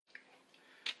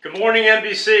Good morning,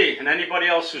 NBC, and anybody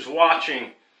else who's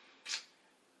watching.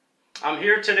 I'm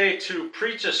here today to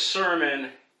preach a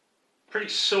sermon, pretty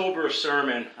sober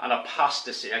sermon on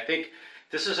apostasy. I think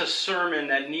this is a sermon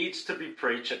that needs to be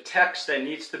preached, a text that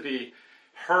needs to be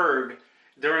heard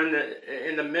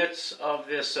in the midst of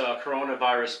this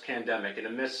coronavirus pandemic, in the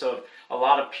midst of a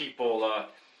lot of people,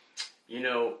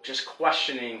 just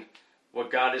questioning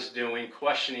what God is doing,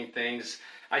 questioning things.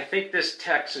 I think this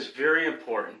text is very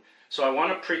important. So I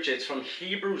want to preach it. It's from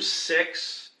Hebrews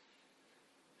 6,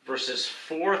 verses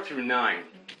 4 through 9.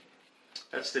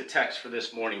 That's the text for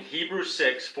this morning. Hebrews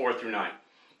 6, 4 through 9.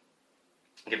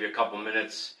 I'll give you a couple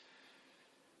minutes,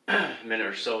 a minute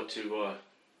or so to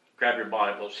grab your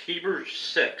Bibles. Hebrews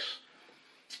 6,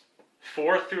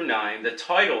 4 through 9. The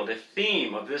title, the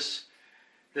theme of this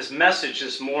message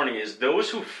this morning is, "Those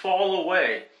who fall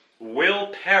away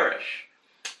will perish.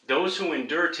 Those who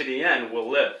endure to the end will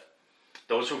live."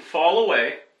 Those who fall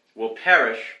away will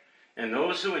perish, and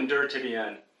those who endure to the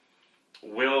end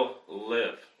will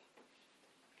live.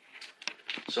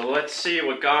 So let's see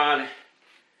what God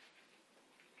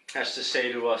has to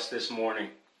say to us this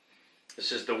morning.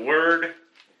 This is the word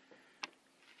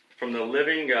from the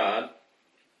living God.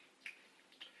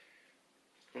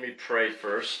 Let me pray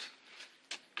first.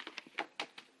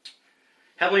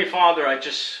 Heavenly Father, I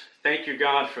just thank you,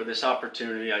 God, for this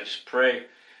opportunity. I just pray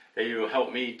that you will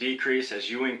help me decrease as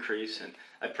you increase. And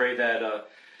I pray that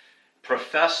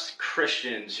professed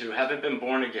Christians who haven't been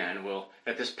born again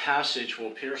that this passage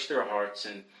will pierce their hearts,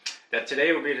 and that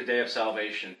today will be the day of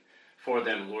salvation for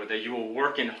them, Lord, that you will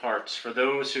work in hearts. For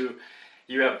those who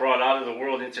you have brought out of the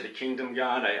world into the kingdom,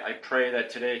 God, I pray that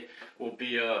today will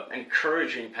be an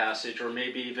encouraging passage, or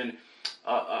maybe even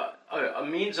a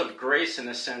means of grace in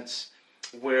a sense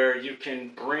where you can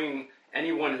bring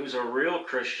anyone who's a real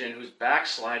Christian, who's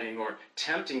backsliding or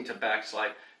tempting to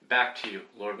backslide, back to you.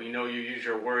 Lord, we know you use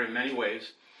your word in many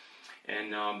ways.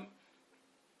 And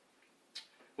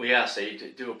we ask that you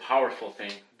do a powerful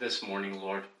thing this morning,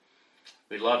 Lord.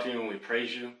 We love you and we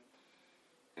praise you.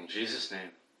 In Jesus'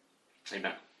 name,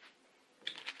 amen.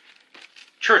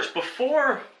 Church,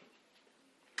 before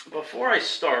I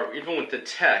start, even with the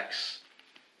text,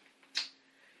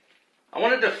 I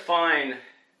want to define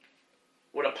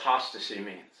what apostasy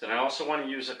means. And I also want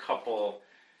to use a couple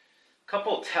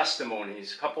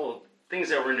testimonies, a couple things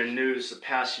that were in the news the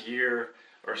past year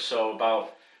or so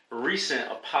about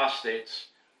recent apostates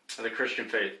of the Christian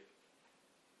faith.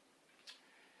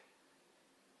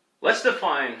 Let's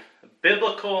define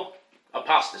biblical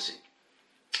apostasy.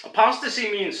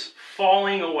 Apostasy means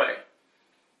falling away.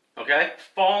 Okay?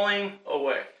 Falling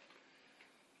away.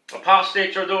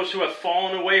 Apostates are those who have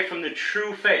fallen away from the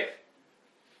true faith,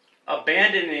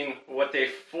 abandoning what they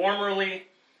formerly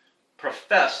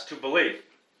professed to believe.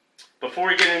 Before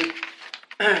we get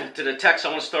into the text, I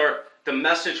want to start the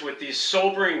message with these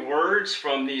sobering words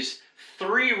from these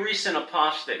 3 recent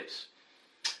apostates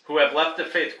who have left the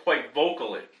faith quite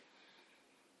vocally.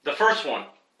 The first one,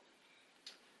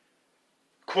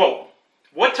 quote,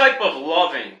 "What type of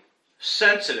loving,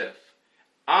 sensitive,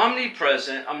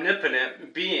 omnipresent,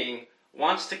 omnipotent being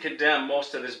wants to condemn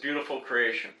most of this beautiful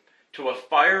creation to a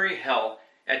fiery hell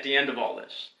at the end of all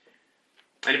this?"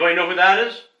 Anybody know who that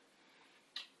is?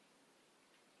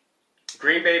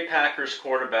 Green Bay Packers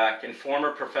quarterback and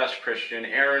former professed Christian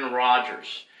Aaron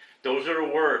Rodgers. Those are the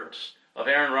words of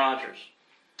Aaron Rodgers.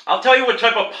 I'll tell you what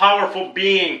type of powerful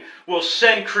being will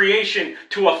send creation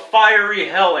to a fiery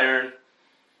hell, Aaron.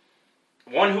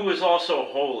 One who is also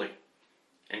holy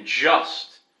and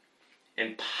just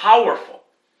and powerful.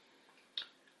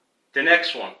 The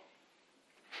next one.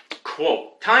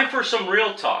 Quote, "Time for some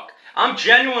real talk. I'm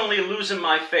genuinely losing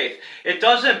my faith. It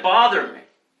doesn't bother me.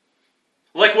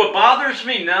 Like, what bothers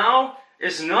me now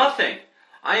is nothing.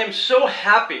 I am so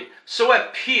happy, so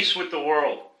at peace with the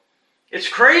world. It's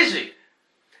crazy.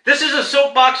 This is a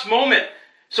soapbox moment.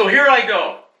 So here I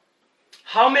go.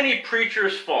 How many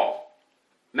preachers fall?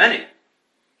 Many.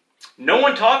 No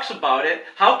one talks about it.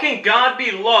 How can God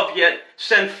be love yet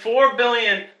send 4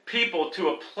 billion people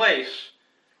to a place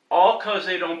all because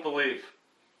they don't believe?"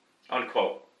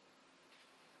 Unquote.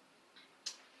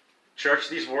 Church,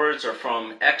 these words are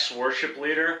from ex-worship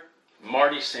leader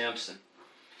Marty Sampson,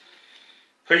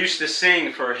 who used to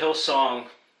sing for Hillsong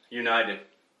United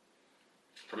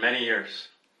for many years.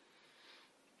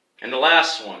 And the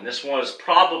last one, this was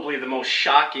probably the most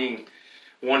shocking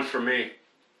one for me.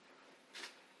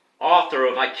 Author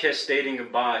of I Kiss Dating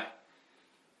Goodbye,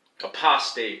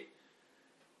 apostate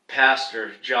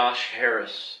pastor Josh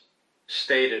Harris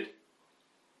stated,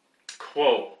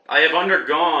 quote, "I have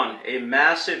undergone a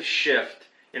massive shift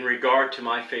in regard to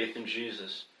my faith in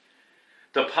Jesus.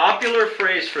 The popular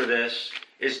phrase for this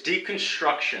is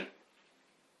deconstruction.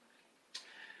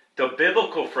 The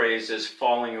biblical phrase is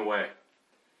falling away.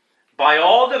 By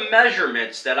all the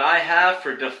measurements that I have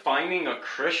for defining a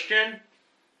Christian,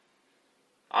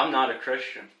 I'm not a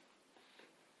Christian.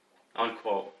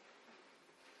 Unquote.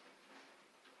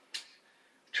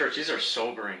 Church, these are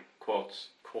sobering quotes.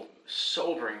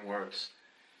 Sobering words.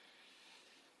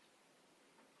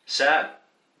 Sad.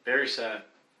 Very sad.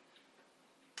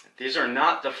 These are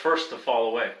not the first to fall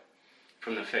away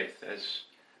from the faith, as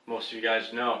most of you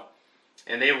guys know.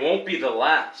 And they won't be the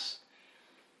last.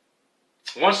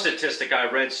 One statistic I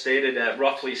read stated that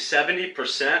roughly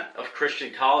 70% of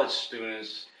Christian college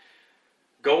students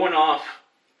going off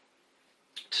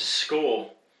to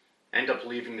school end up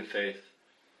leaving the faith.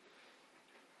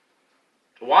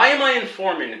 Why am I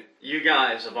informing you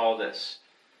guys of all this?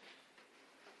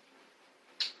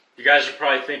 You guys are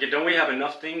probably thinking, don't we have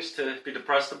enough things to be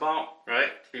depressed about, right?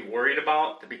 To be worried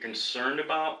about, to be concerned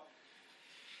about?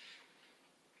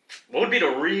 What would be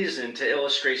the reason to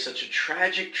illustrate such a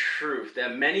tragic truth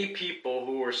that many people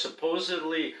who were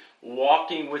supposedly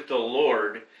walking with the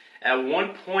Lord at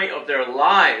one point of their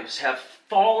lives have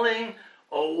fallen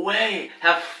away,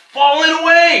 have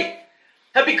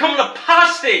become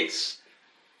apostates?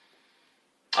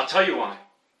 I'll tell you why.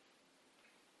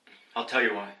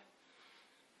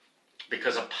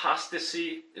 Because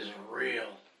apostasy is real,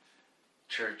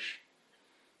 church.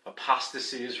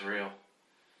 Apostasy is real.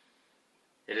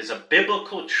 It is a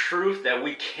biblical truth that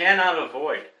we cannot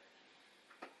avoid.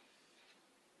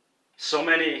 Some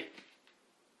may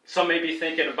be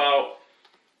thinking about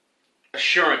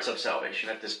assurance of salvation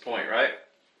at this point, right?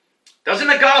 Doesn't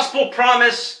the gospel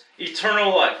promise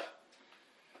eternal life?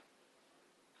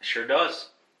 It sure does.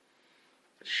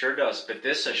 It sure does. But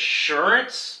this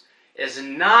assurance is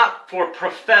not for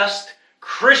professed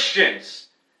Christians,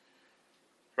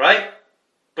 right?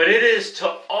 But it is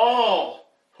to all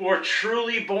who are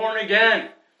truly born again.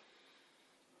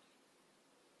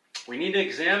 We need to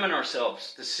examine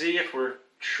ourselves to see if we're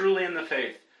truly in the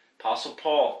faith. Apostle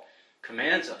Paul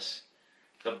commands us.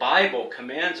 The Bible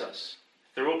commands us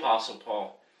through Apostle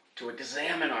Paul to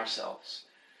examine ourselves.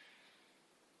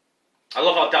 I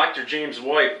love how Dr. James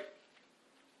White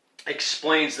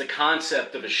explains the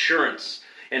concept of assurance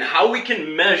and how we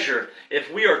can measure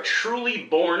if we are truly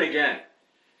born again.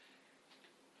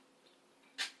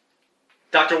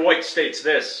 Dr. White states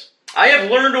this: I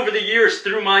have learned over the years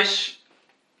through my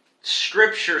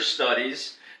scripture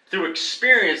studies, through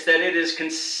experience, that it is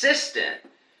consistency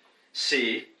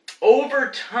over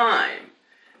time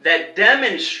that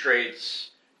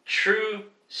demonstrates true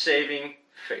saving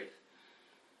faith.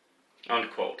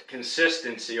 Unquote.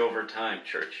 Consistency over time,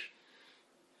 church.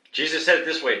 Jesus said it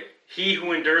this way: he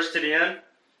who endures to the end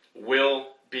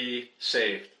will be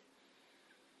saved.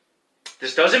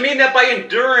 This doesn't mean that by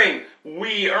enduring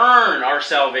we earn our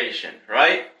salvation,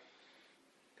 right?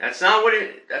 That's not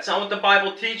what the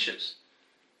Bible teaches.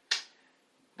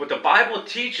 What the Bible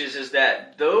teaches is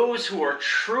that those who are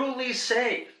truly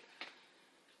saved,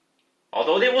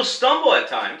 although they will stumble at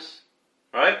times,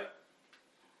 right,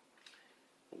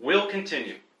 will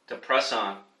continue to press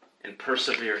on and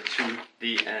persevere to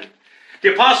the end.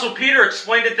 The Apostle Peter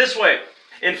explained it this way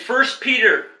in 1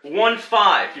 Peter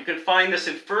 1:5. You can find this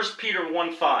in 1 Peter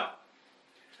 1:5.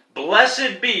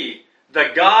 Blessed be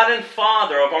the God and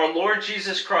Father of our Lord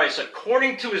Jesus Christ.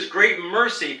 According to his great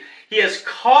mercy, he has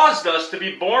caused us to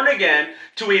be born again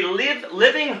to a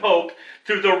living hope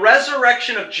through the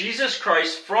resurrection of Jesus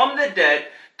Christ from the dead,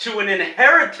 to an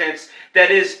inheritance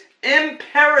that is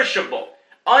imperishable,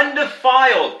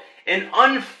 undefiled, and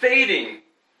unfading,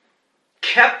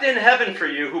 kept in heaven for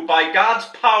you, who by God's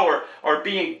power are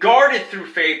being guarded through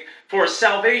faith for a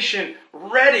salvation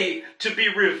ready to be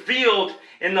revealed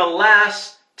in the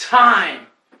last time.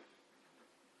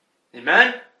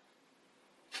 Amen?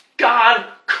 God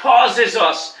causes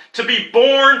us to be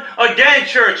born again,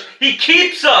 church. He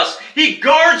keeps us. He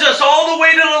guards us all the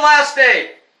way to the last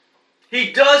day.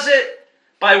 He does it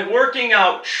by working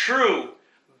out true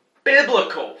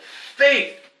biblical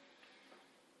faith.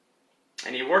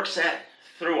 And he works that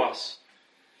through us.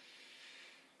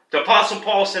 The Apostle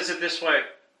Paul says it this way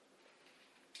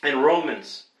in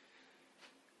Romans.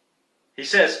 He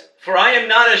says, for I am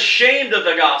not ashamed of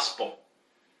the gospel,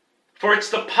 for it's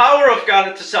the power of God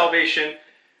unto salvation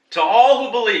to all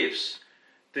who believes,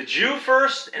 the Jew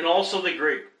first and also the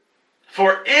Greek.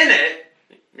 For in it,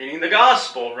 meaning the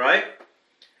gospel, right,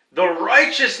 the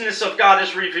righteousness of God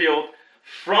is revealed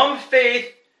from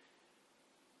faith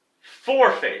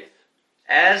for faith.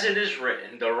 As it is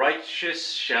written, the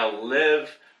righteous shall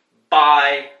live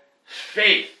by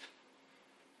faith.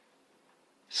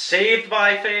 Saved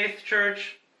by faith,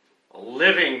 church.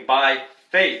 Living by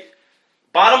faith.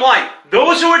 Bottom line,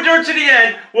 those who endure to the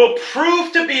end will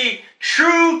prove to be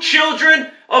true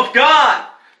children of God.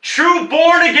 True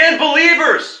born-again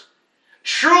believers.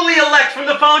 Truly elect from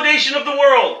the foundation of the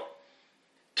world.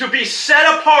 To be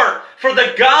set apart for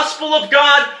the gospel of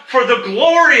God, for the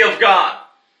glory of God.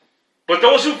 But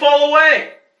those who fall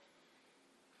away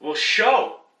will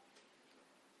show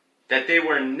that they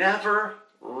were never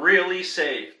really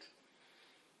saved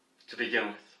to begin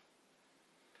with.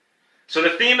 So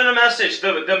the theme of the message,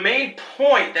 the main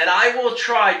point that I will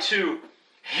try to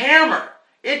hammer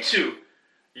into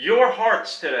your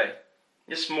hearts today,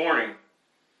 this morning,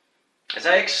 as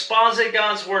I exposit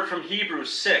God's word from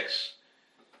Hebrews 6,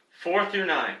 4 through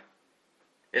 9,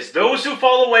 is those who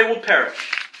fall away will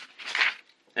perish,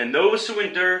 and those who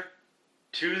endure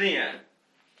to the end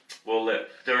will live.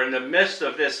 They're in the midst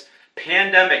of this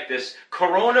pandemic, this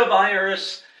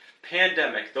coronavirus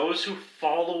pandemic. Those who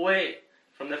fall away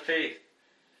from the faith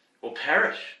will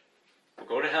perish, will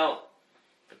go to hell.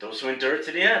 But those who endure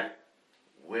to the end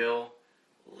will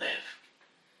live.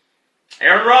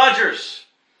 Aaron Rodgers,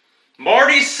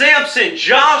 Marty Sampson,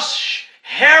 Josh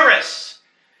Harris,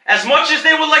 as much as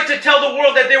they would like to tell the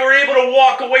world that they were able to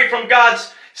walk away from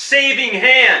God's saving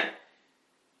hand,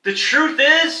 the truth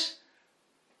is,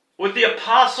 what the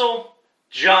Apostle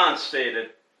John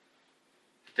stated,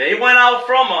 they went out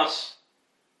from us,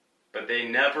 but they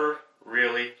never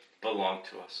really belonged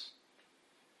to us.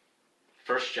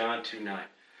 1 John 2:9.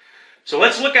 So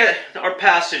let's look at our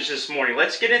passage this morning.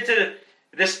 Let's get into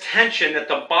this tension that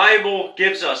the Bible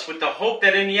gives us with the hope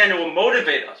that in the end it will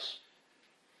motivate us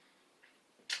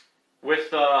with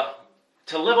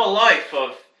to live a life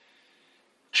of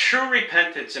true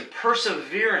repentance and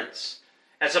perseverance,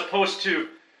 as opposed to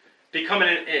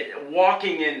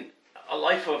walking in a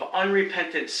life of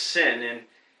unrepentant sin and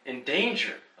in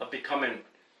danger of becoming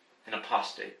an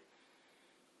apostate.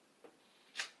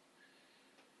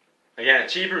 Again,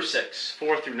 it's Hebrews 6,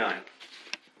 4 through 9.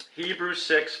 Hebrews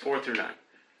 6, 4 through 9.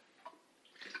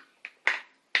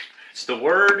 It's the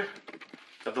word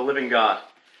of the living God.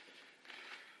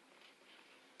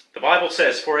 The Bible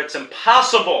says, "For it's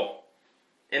impossible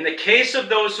in the case of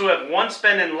those who have once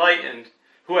been enlightened,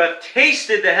 who have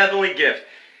tasted the heavenly gift,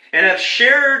 and have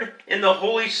shared in the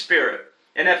Holy Spirit,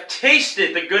 and have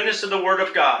tasted the goodness of the Word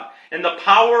of God, and the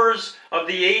powers of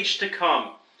the age to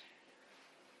come,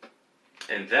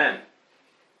 and then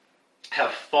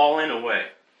have fallen away,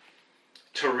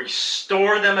 to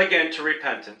restore them again to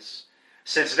repentance,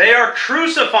 since they are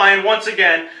crucifying once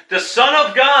again the Son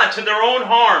of God to their own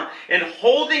harm, and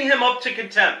holding him up to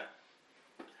contempt.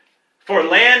 For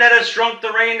land that has drunk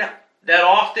the rain that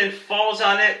often falls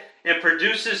on it, and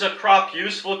produces a crop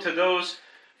useful to those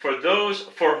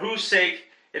for whose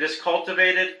sake it is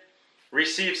cultivated,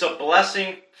 receives a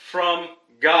blessing from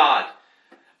God.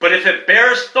 But if it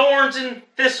bears thorns and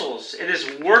thistles, it is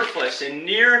worthless and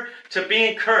near to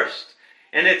being cursed,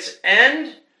 and its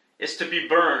end is to be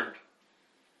burned.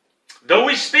 Though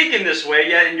we speak in this way,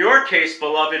 yet in your case,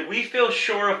 beloved, we feel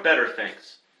sure of better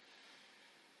things.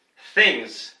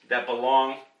 Things that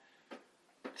belong to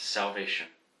salvation."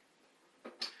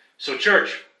 So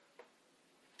church,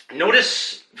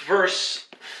 notice verse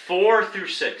 4 through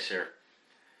 6 here.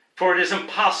 "For it is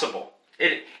impossible.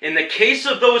 In the case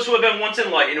of those who have been once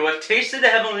enlightened, who have tasted the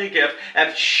heavenly gift,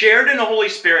 have shared in the Holy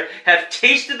Spirit, have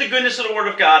tasted the goodness of the Word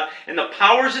of God, and the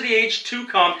powers of the age to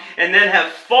come, and then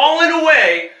have fallen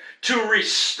away, to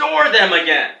restore them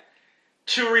again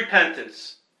to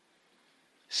repentance.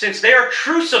 Since they are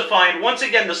crucifying once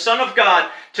again the Son of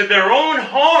God to their own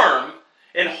harm,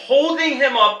 and holding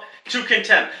him up to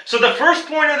contempt." So the first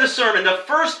point of the sermon, the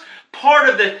first part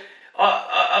of the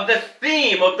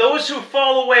theme of those who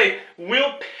fall away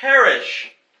will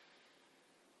perish,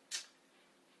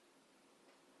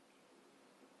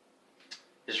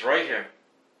 is right here.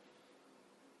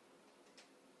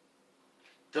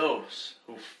 Those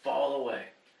who fall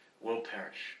away will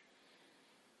perish.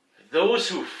 Those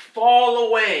who fall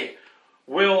away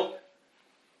will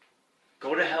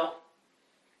go to hell.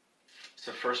 It's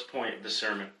the first point of the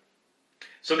sermon.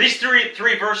 So these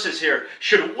three verses here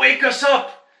should wake us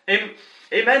up.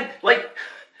 Amen? Like,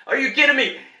 are you kidding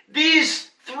me? These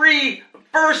 3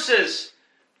 verses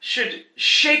should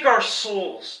shake our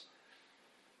souls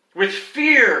with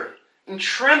fear and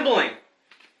trembling.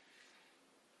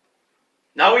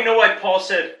 Now we know why Paul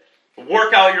said,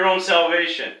 work out your own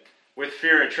salvation with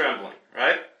fear and trembling,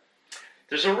 right?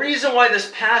 There's a reason why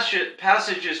this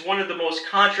passage is one of the most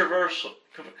controversial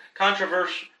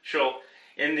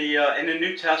in the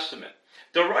New Testament.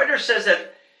 The writer says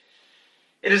that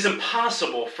it is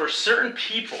impossible for certain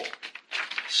people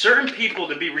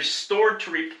to be restored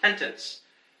to repentance.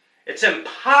 It's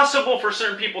impossible for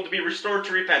certain people to be restored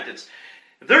to repentance.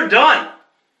 They're done.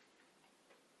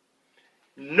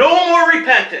 No more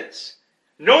repentance.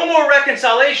 No more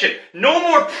reconciliation. No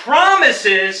more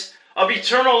promises of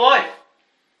eternal life.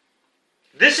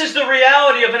 This is the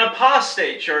reality of an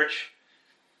apostate, church.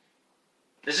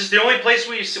 This is the only place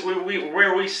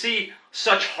where we see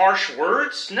such harsh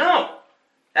words? No.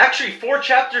 Actually, 4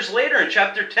 chapters later, in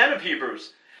chapter 10 of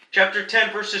Hebrews, chapter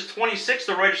 10, verses 26,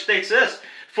 the writer states this: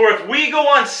 "For if we go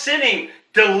on sinning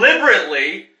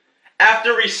deliberately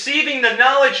after receiving the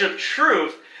knowledge of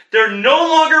truth, there no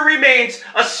longer remains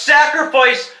a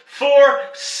sacrifice for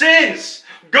sins."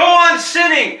 Go on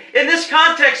sinning in this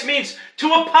context means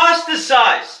to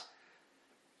apostatize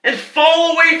and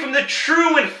fall away from the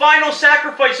true and final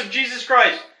sacrifice of Jesus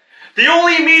Christ, the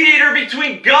only mediator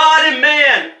between God and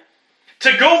man.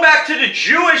 To go back to the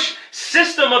Jewish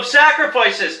system of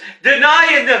sacrifices,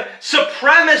 denying the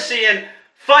supremacy and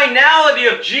finality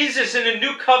of Jesus in the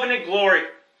new covenant glory.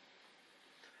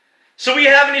 So we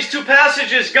have in these 2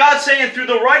 passages, God saying through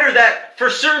the writer that for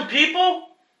certain people,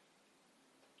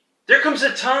 there comes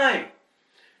a time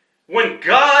when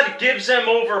God gives them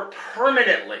over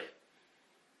permanently.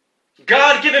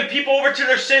 God giving people over to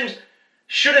their sins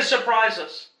shouldn't surprise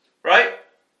us, right?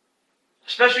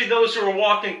 Especially those who are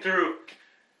walking through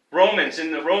Romans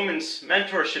in the Romans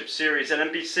mentorship series at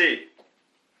NBC.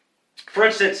 For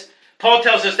instance, Paul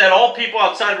tells us that all people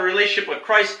outside of a relationship with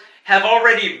Christ have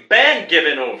already been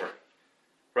given over,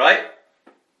 right?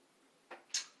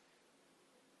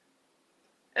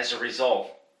 As a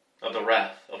result of the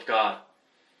wrath of God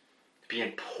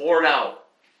being poured out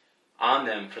on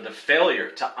them for the failure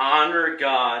to honor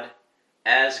God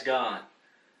as God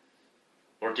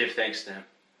or give thanks to Him.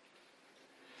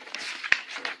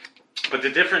 But the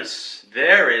difference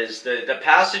there is the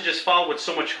passage is followed with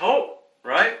so much hope,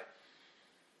 right?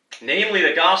 Namely,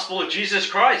 the gospel of Jesus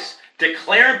Christ,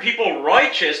 declaring people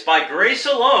righteous by grace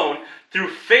alone, through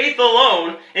faith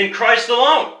alone, in Christ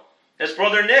alone. As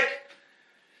Brother Nick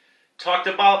talked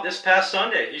about this past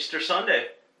Sunday, Easter Sunday.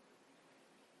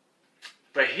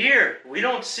 But here, we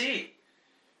don't see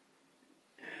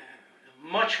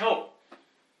much hope,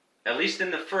 at least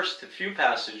in the first few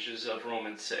passages of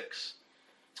Romans 6.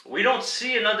 We don't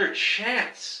see another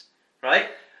chance,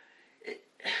 right?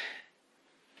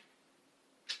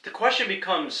 The question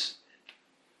becomes,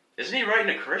 isn't he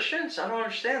writing to Christians? I don't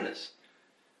understand this.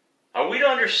 Are we to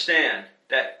understand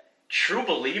that true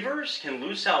believers can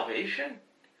lose salvation?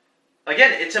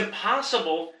 Again, it's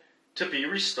impossible to be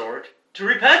restored to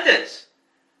repentance.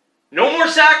 No more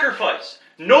sacrifice.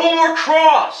 No more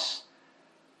cross.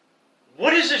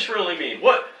 What does this really mean?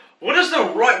 What is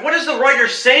the writer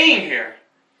saying here?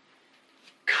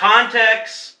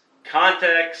 Context,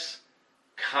 context,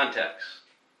 context.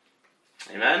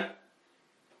 Amen?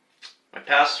 My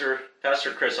pastor,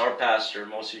 Pastor Chris, our pastor,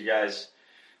 most of you guys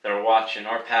that are watching,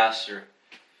 our pastor,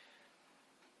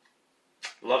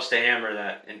 loves to hammer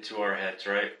that into our heads,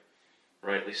 right?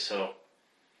 Rightly so.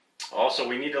 Also,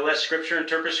 we need to let Scripture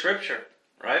interpret Scripture,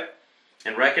 right?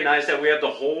 And recognize that we have the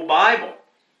whole Bible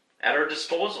at our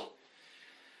disposal.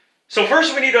 So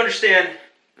first we need to understand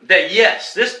that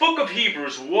yes, this book of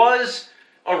Hebrews was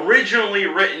originally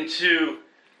written to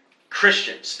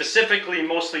Christians, specifically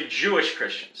mostly Jewish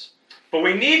Christians. But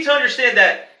we need to understand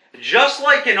that just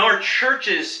like in our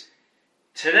churches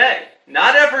today,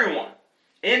 not everyone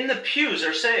in the pews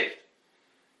are saved.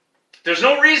 There's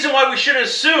no reason why we should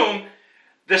assume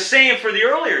the same for the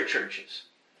earlier churches.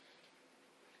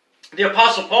 The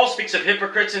Apostle Paul speaks of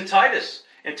hypocrites in Titus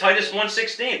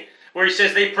 1:16, where he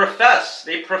says they profess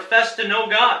to know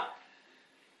God,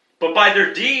 but by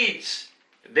their deeds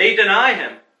they deny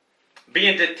Him,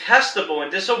 being detestable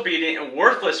and disobedient and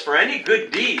worthless for any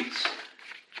good deeds.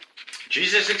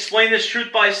 Jesus explained this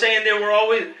truth by saying there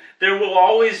will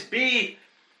always be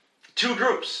 2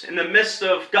 groups in the midst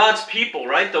of God's people,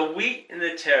 right? The wheat and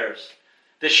the tares,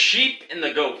 the sheep and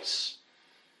the goats.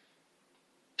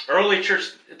 Early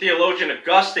church theologian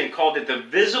Augustine called it the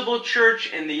visible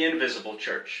church and the invisible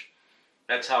church.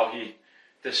 That's how he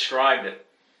described it.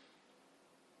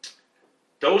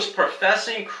 Those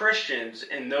professing Christians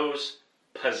and those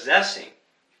possessing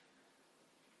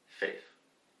faith.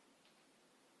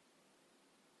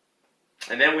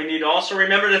 And then we need to also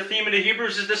remember the theme of the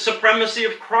Hebrews is the supremacy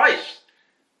of Christ.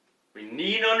 We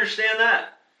need to understand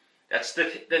that. That's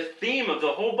the theme of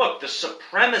the whole book, the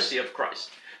supremacy of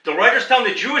Christ. The writer's telling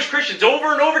the Jewish Christians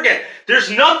over and over again,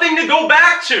 there's nothing to go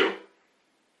back to.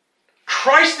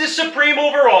 Christ is supreme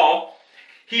over all.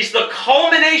 He's the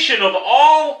culmination of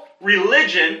all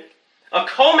religion, a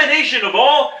culmination of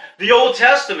all the Old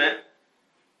Testament,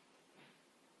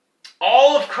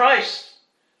 all of Christ,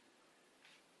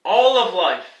 all of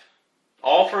life,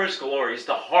 all for His glory, is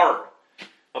the heart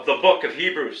of the book of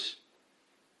Hebrews.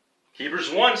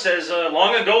 Hebrews 1 says,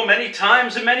 long ago, many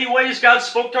times, in many ways, God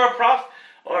spoke to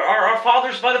our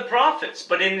fathers by the prophets.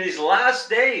 But in these last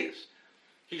days,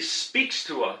 He speaks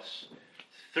to us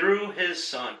through His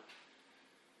Son.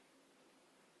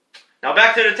 Now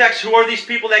back to the text. Who are these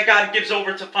people that God gives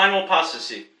over to final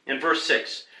apostasy? In verse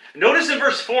 6. Notice in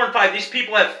verse 4 and 5, these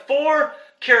people have four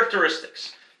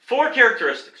characteristics. Four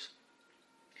characteristics.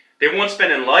 They've once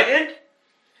been enlightened.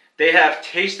 They have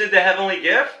tasted the heavenly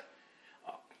gift.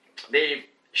 They've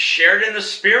shared in the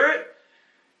Spirit.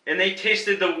 And they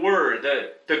tasted the Word,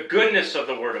 the goodness of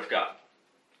the Word of God.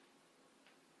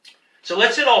 So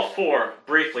let's hit all four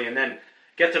briefly and then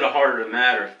get to the heart of the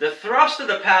matter. The thrust of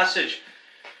the passage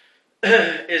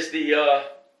is the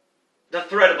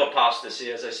threat of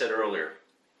apostasy, as I said earlier.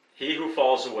 He who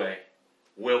falls away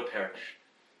will perish.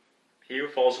 He who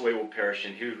falls away will perish,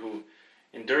 and he who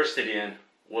endures to the end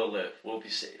will live, will be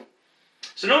saved.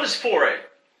 So notice 4a.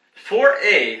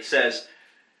 4a says,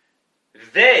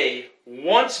 they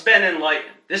once been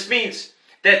enlightened. This means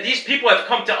that these people have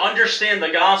come to understand the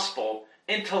gospel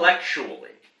intellectually.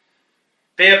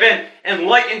 They have been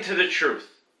enlightened to the truth.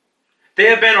 They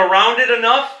have been around it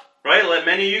enough, right? Like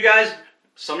many of you guys,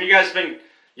 some of you guys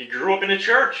you grew up in the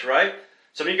church, right?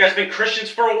 Some of you guys have been Christians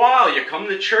for a while. You come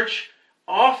to church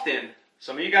often.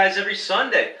 Some of you guys every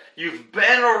Sunday. You've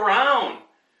been around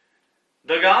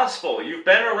the gospel. You've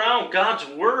been around God's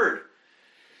word.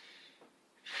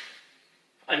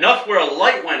 Enough where a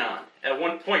light went on at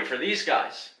one point for these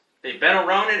guys. They've been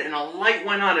around it and a light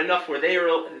went on enough where they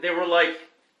were like,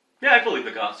 yeah, I believe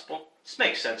the gospel. This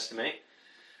makes sense to me.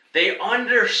 They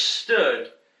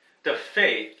understood the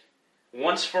faith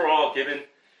once for all given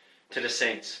to the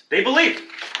saints. They believed.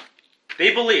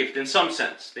 They believed in some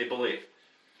sense. They believed.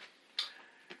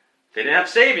 They didn't have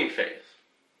saving faith,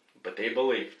 but they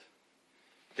believed.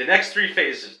 The next three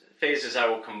phases I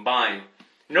will combine.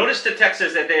 Notice the text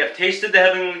says that they have tasted the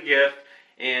heavenly gift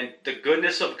and the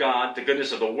goodness of God, the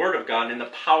goodness of the Word of God, and the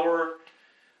powers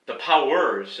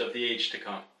of the age to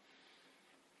come.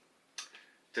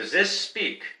 Does this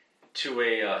speak to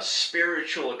a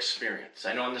spiritual experience?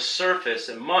 I know on the surface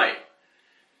it might.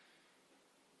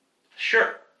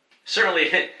 Sure.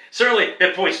 Certainly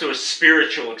it points to a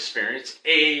spiritual experience,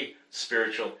 a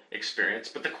spiritual experience.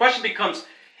 But the question becomes,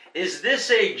 is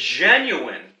this a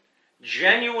genuine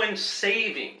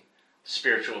saving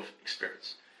spiritual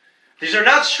experience? These are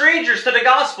not strangers to the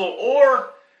gospel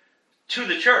or to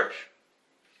the church.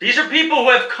 These are people who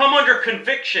have come under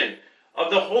conviction of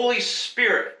the Holy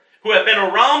Spirit, who have been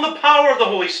around the power of the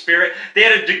Holy Spirit. They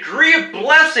had a degree of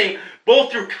blessing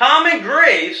both through common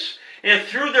grace and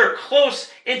through their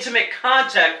close, intimate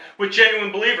contact with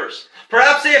genuine believers.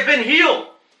 Perhaps they have been healed,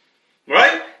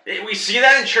 right? We see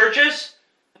that in churches.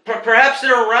 Perhaps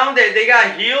they're around, they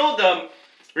got healed.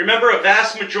 Remember, a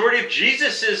vast majority of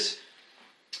Jesus'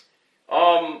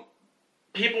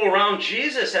 people around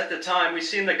Jesus at the time, we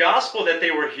see in the gospel that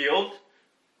they were healed,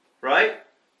 right?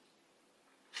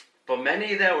 But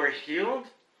many that were healed,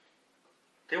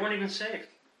 they weren't even saved.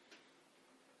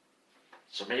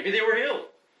 So maybe they were healed.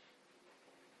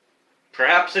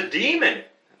 Perhaps a demon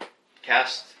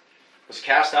was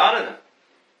cast out of them.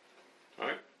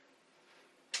 Right?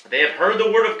 They have heard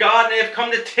the word of God and they have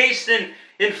come to taste and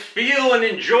feel and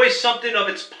enjoy something of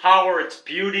its power, its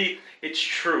beauty, its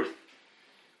truth.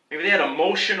 Maybe they had an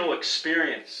emotional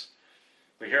experience.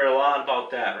 We hear a lot about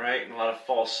that, right? And a lot of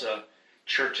false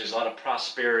churches, a lot of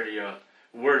prosperity,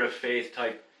 word of faith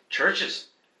type churches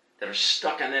that are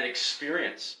stuck on that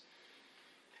experience.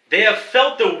 They have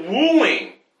felt the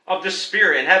wooing of the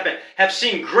Spirit and have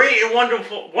seen great and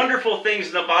wonderful things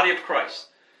in the body of Christ.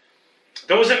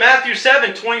 Those in Matthew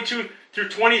 7, 22 through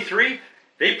 23,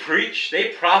 they preached, they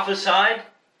prophesied,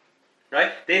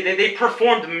 right? They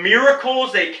performed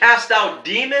miracles, they cast out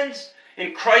demons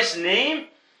in Christ's name,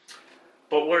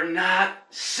 but were not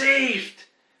saved.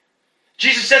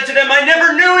 Jesus said to them, I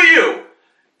never knew you.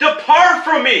 Depart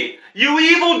from me, you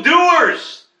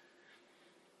evildoers.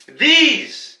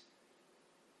 These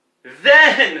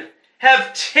then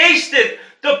have tasted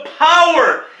the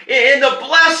power and the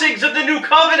blessings of the new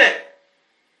covenant.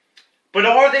 But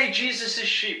are they Jesus'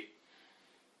 sheep?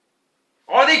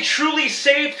 Are they truly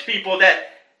saved people that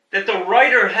the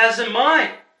writer has in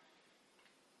mind?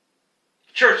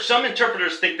 Church, some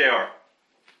interpreters think they are.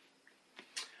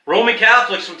 Roman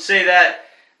Catholics would say that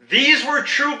these were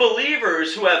true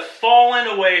believers who have fallen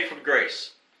away from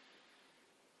grace.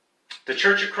 The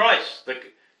Church of Christ,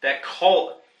 that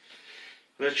cult,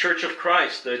 the Church of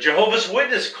Christ, the Jehovah's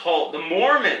Witness cult, the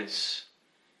Mormons.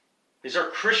 These are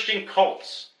Christian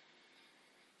cults.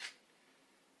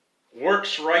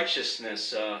 Works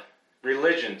righteousness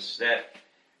religions that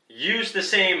use the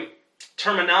same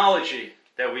terminology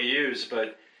that we use,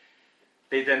 but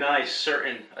they deny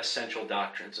certain essential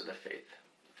doctrines of the faith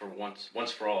for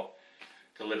once for all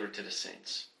delivered to the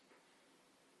saints.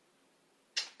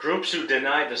 Groups who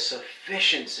deny the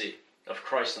sufficiency of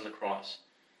Christ on the cross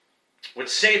would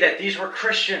say that these were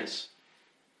Christians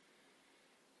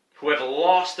who have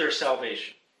lost their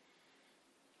salvation.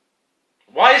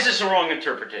 Why is this a wrong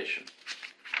interpretation?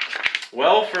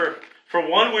 Well, for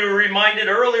one, we were reminded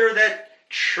earlier that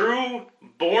true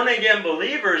born-again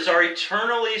believers are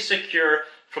eternally secure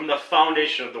from the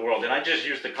foundation of the world. And I just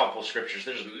used a couple of scriptures.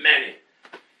 There's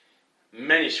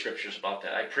many scriptures about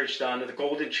that. I preached on the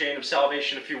golden chain of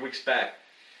salvation a few weeks back,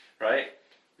 right?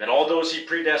 That all those he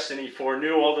predestined, he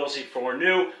foreknew. All those he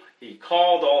foreknew, he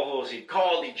called. All those he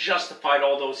called, he justified.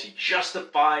 All those he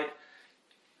justified,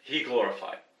 he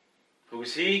glorified. Who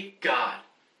is he? God.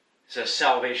 It's a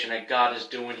salvation that God is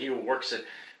doing. He who works it,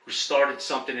 who started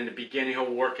something in the beginning,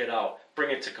 he'll work it out.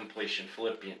 Bring it to completion.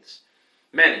 Philippians.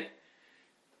 Many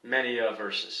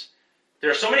verses. There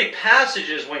are so many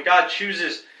passages when God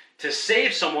chooses to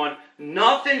save someone,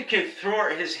 nothing can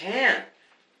thwart his hand.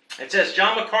 It says,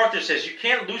 John MacArthur says, you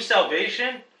can't lose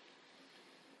salvation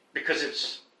because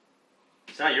it's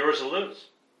not yours to lose.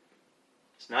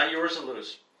 It's not yours to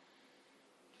lose.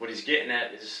 What he's getting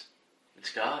at is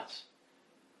it's God's.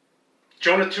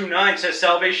 Jonah 2:9 says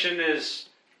salvation is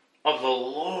of the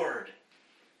Lord.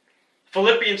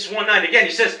 Philippians 1:9 again,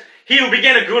 he says, he who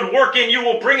began a good work in you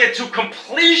will bring it to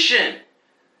completion.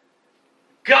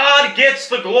 God gets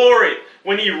the glory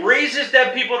when he raises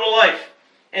dead people to life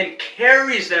and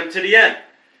carries them to the end.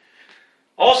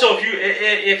 Also,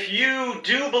 if you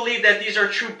do believe that these are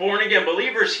true born-again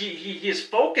believers, he is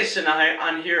focusing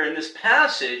on here in this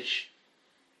passage,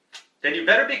 then you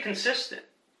better be consistent.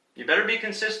 You better be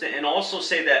consistent and also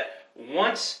say that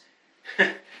once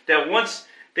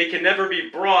they can never be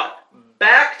brought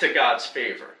back to God's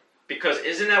favor. Because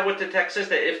isn't that what the text says?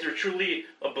 That if they're truly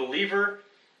a believer,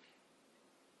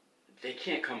 they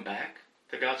can't come back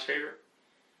to God's favor.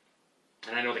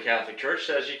 And I know the Catholic Church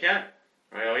says you can.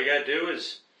 Right? All you got to do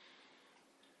is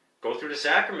go through the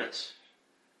sacraments.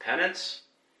 Penance.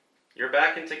 You're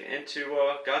back into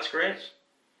God's grace.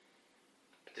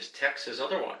 But this text says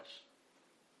otherwise.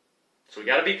 So we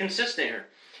got to be consistent here.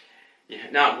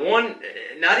 Not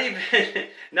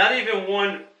even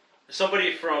one,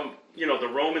 somebody from, the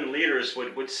Roman leaders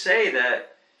would say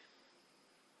that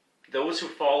those who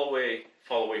fall away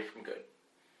from good.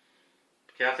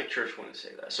 The Catholic Church wouldn't say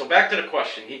that. So back to the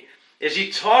question. Is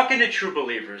he talking to true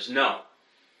believers? No.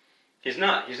 He's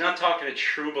not. He's not talking to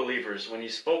true believers. When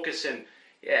he's focusing,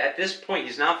 at this point,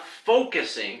 he's not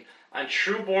focusing on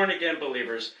true born-again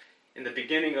believers in the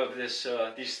beginning of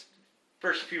these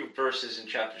first few verses in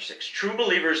chapter 6. True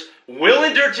believers will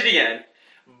endure to the end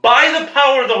by the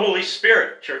power of the Holy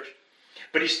Spirit, church.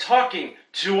 But he's talking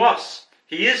to us.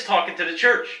 He is talking to the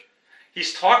church.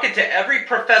 He's talking to every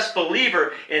professed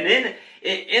believer, and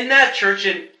in that church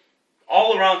and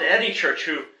all around any church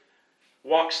who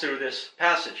walks through this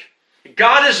passage.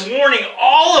 God is warning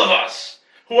all of us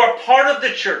who are part of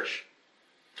the church,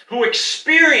 who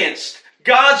experienced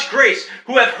God's grace,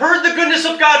 who have heard the goodness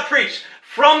of God preached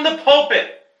from the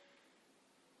pulpit,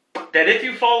 that if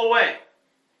you fall away,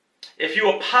 if you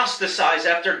apostatize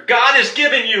after God has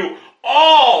given you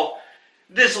all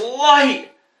this light,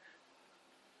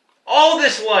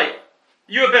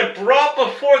 you have been brought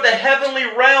before the heavenly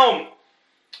realm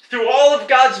through all of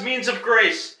God's means of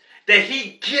grace that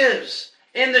he gives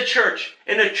in the church,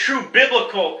 in a true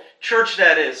biblical church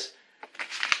that is.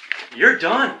 You're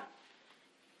done.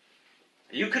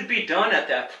 You could be done at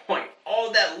that point.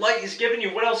 All that light he's given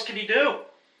you, what else can he do?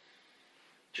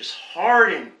 Just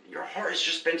harden. Your heart has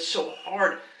just been so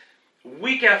hard.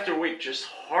 Week after week, just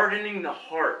hardening the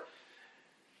heart.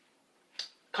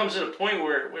 Comes to the point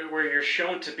where you're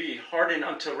shown to be hardened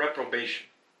unto reprobation.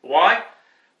 Why?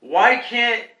 Why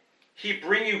can't he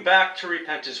bring you back to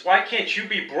repentance? Why can't you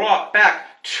be brought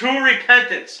back to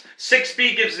repentance?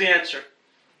 6b gives the answer.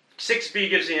 6b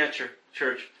gives the answer,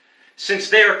 church. Since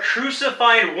they are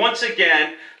crucifying once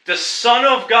again the Son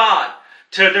of God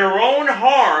to their own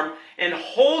harm and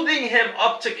holding him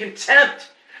up to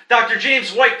contempt. Dr.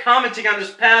 James White, commenting on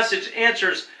this passage,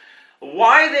 answers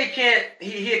why they can't,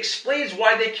 he explains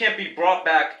why they can't be brought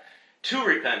back to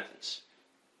repentance.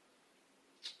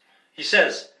 He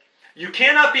says, you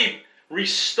cannot be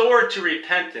restored to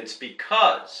repentance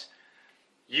because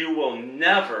you will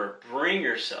never bring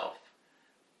yourself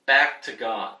back to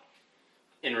God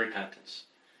in repentance.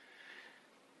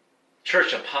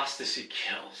 Church, apostasy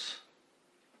kills.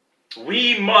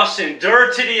 We must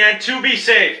endure to the end to be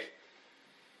saved.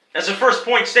 As the first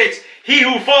point states, he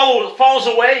who falls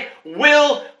away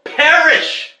will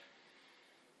perish.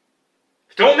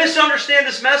 Don't misunderstand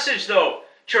this message, though,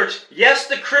 church. Yes,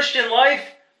 the Christian life,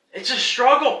 it's a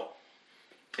struggle.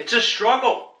 It's a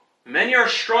struggle. Many are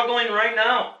struggling right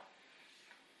now.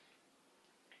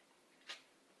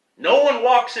 No one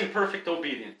walks in perfect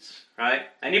obedience, right?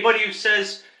 Anybody who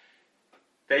says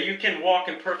that you can walk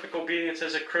in perfect obedience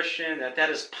as a Christian, that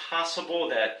is possible,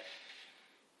 that,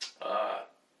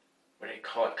 what do you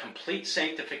call it, complete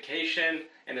sanctification,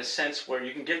 in a sense where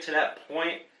you can get to that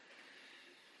point,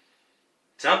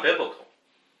 it's not biblical.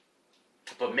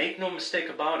 But make no mistake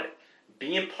about it,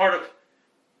 being part of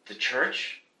the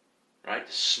church, right,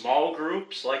 the small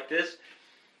groups like this,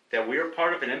 that we are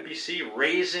part of an NBC,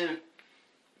 raising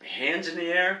hands in the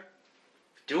air,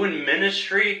 doing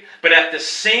ministry, but at the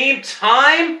same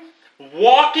time,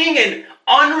 walking in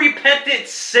unrepentant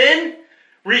sin,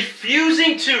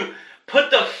 refusing to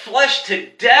put the flesh to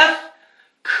death,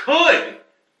 could,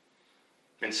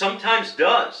 and sometimes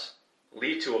does,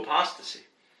 lead to apostasy.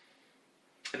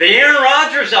 The Aaron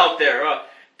Rodgers out there,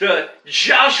 the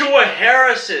Joshua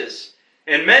Harrises,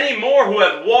 and many more who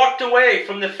have walked away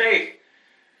from the faith.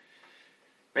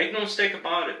 Make no mistake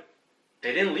about it,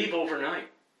 they didn't leave overnight.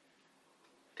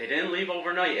 They didn't leave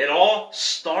overnight. It all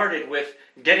started with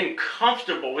getting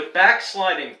comfortable with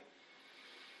backsliding,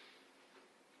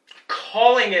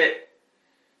 calling it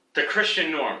the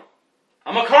Christian norm.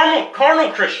 I'm a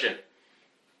carnal Christian.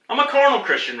 I'm a carnal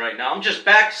Christian right now. I'm just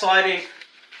backsliding.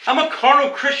 I'm a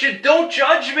carnal Christian. Don't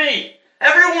judge me.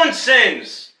 Everyone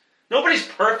sins. Nobody's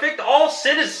perfect. All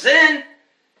sin is sin.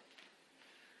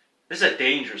 This is a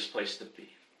dangerous place to be.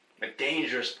 A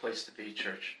dangerous place to be,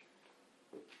 church.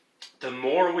 The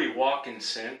more we walk in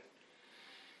sin,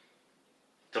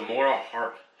 the more our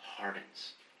heart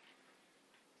hardens.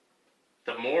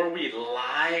 The more we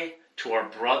lie to our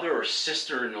brother or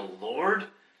sister in the Lord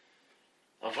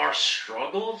of our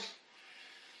struggles,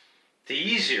 the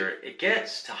easier it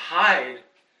gets to hide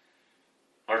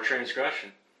our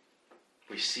transgression.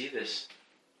 We see this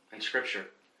in Scripture.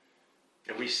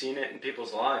 And we've seen it in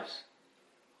people's lives.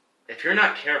 If you're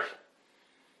not careful,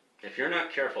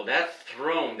 that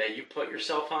throne that you put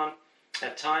yourself on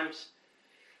at times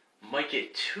might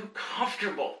get too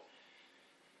comfortable.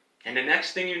 And the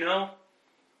next thing you know,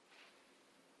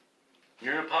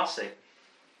 you're an apostate.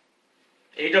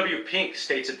 A.W. Pink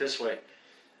states it this way: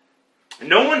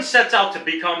 no one sets out to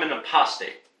become an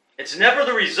apostate. It's never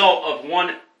the result of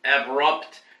one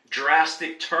abrupt,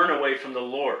 drastic turn away from the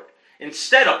Lord.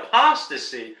 Instead,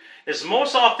 apostasy is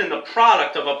most often the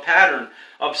product of a pattern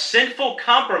of sinful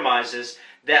compromises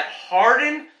that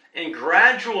harden and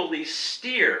gradually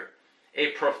steer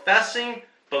a professing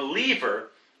believer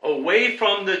away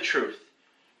from the truth.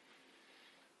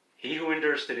 He who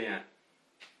endures to the end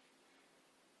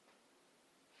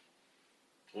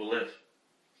will live.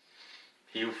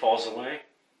 He who falls away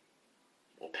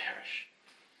will perish.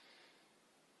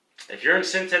 If you're in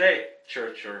sin today,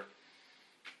 church, or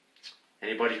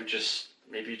anybody who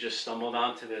maybe you just stumbled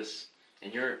onto this,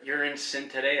 and you're in sin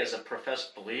today as a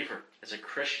professed believer, as a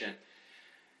Christian,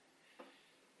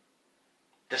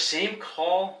 the same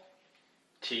call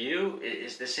to you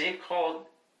is the same call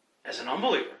as an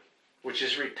unbeliever, which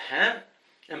is repent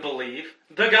and believe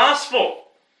the gospel.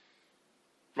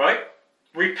 Right?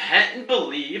 Repent and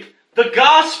believe the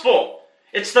gospel.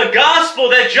 It's the gospel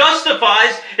that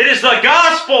justifies. It is the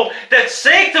gospel that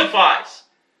sanctifies.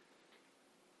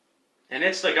 And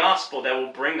it's the gospel that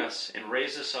will bring us and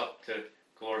raise us up to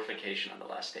glorification on the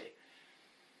last day.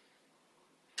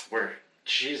 Where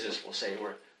Jesus will say,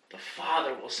 where the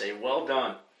Father will say, well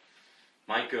done,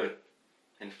 my good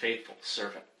and faithful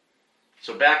servant.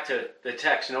 So back to the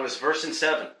text. Notice verses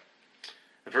 7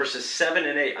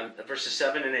 and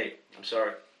 8.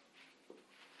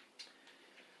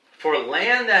 For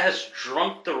land that has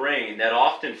drunk the rain that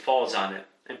often falls on it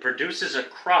and produces a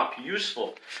crop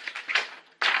useful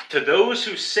to those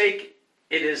whose sake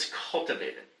it is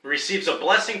cultivated, receives a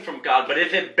blessing from God. But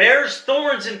if it bears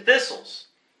thorns and thistles,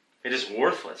 it is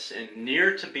worthless and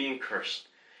near to being cursed,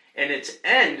 and its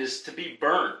end is to be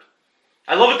burned.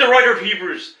 I love what the writer of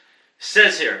Hebrews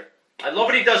says here. I love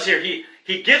what he does here.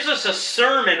 He gives us a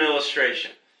sermon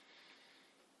illustration,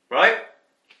 right?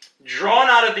 Drawn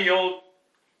out of the Old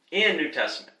and New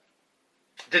Testament.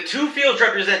 The two fields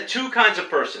represent two kinds of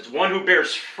persons. One who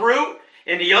bears fruit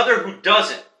and the other who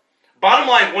doesn't. Bottom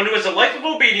line, one who has a life of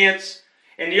obedience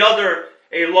and the other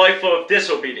a life of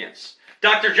disobedience.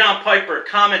 Dr. John Piper,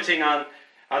 commenting on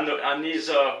these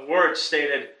words,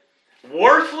 stated,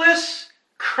 "Worthless,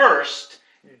 cursed,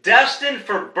 destined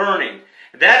for burning.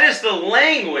 That is the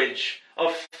language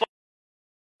of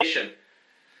falsification."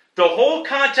 The whole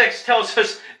context tells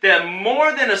us that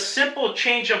more than a simple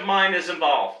change of mind is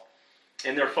involved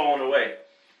in their falling away.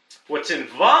 What's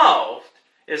involved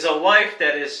is a life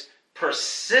that is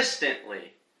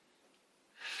persistently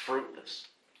fruitless.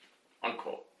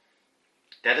 Unquote.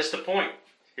 That is the point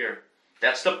here.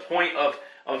 That's the point of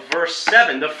verse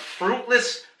 7. The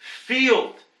fruitless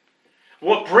field.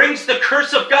 What brings the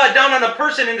curse of God down on a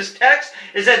person in this text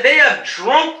is that they have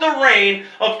drunk the rain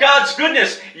of God's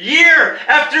goodness year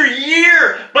after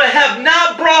year, but have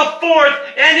not brought forth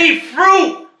any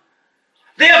fruit.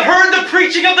 They have heard the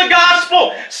preaching of the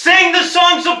gospel, sang the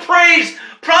songs of praise,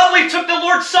 probably took the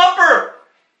Lord's Supper,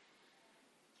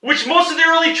 which most of the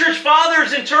early church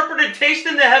fathers interpreted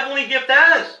tasting the heavenly gift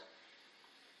as.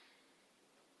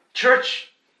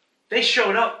 Church, they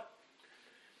showed up.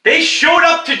 They showed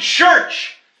up to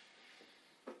church.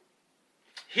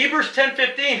 Hebrews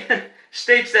 10:15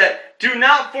 states that, "Do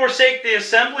not forsake the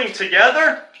assembling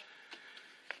together."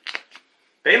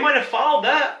 They might have followed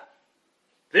that.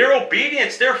 Their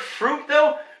obedience, their fruit,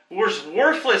 though, was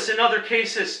worthless in other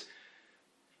cases.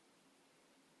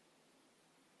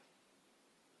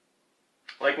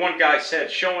 Like one guy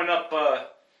said, showing up,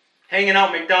 hanging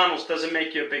out at McDonald's doesn't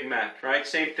make you a Big Mac, right?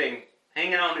 Same thing.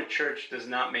 Hanging out in a church does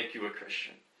not make you a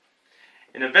Christian.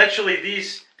 And eventually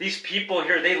these people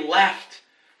here, they left,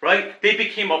 right? They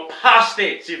became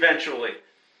apostates eventually.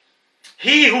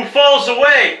 He who falls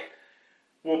away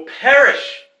will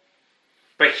perish,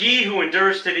 but he who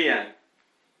endures to the end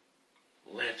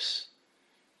lives.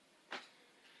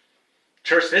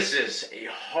 Church, this is a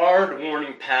hard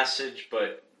warning passage,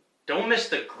 but don't miss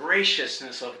the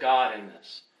graciousness of God in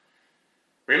this.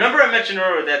 Remember I mentioned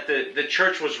earlier that the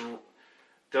church was,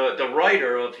 the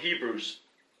writer of Hebrews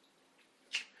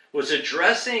was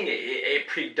addressing a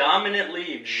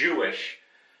predominantly Jewish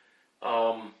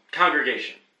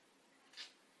congregation.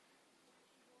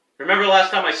 Remember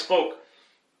last time I spoke,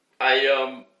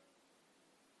 I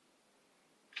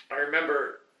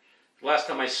remember last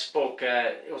time I spoke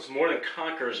at, it was More Than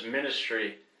Conquerors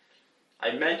Ministry,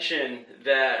 I mentioned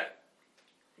that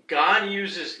God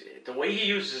uses, the way He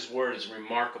uses His word is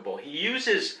remarkable. He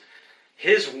uses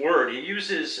His word, He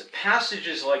uses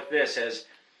passages like this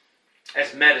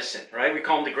as medicine, right? We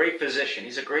call Him the great physician.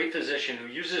 He's a great physician who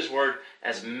uses His word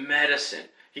as medicine.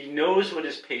 He knows what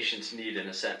His patients need in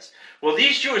a sense. Well,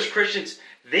 these Jewish Christians,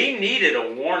 they needed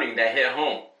a warning that hit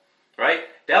home, right?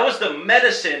 That was the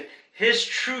medicine His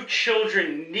true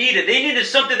children needed. They needed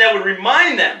something that would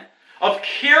remind them of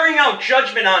carrying out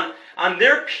judgment on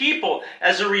their people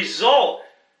as a result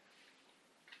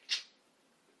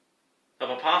of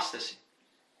apostasy.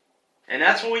 And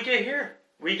that's what we get here.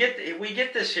 We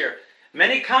get this here.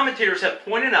 Many commentators have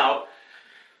pointed out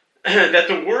that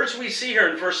the words we see here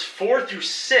in verse 4 through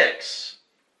 6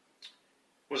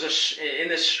 was in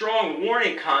this strong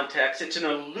warning context. It's an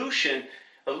allusion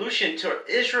to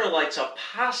Israelites'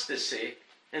 apostasy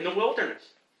in the wilderness.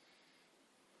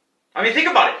 I mean, think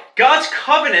about it. God's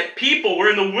covenant people were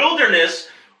in the wilderness,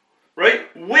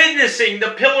 right, witnessing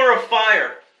the pillar of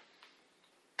fire.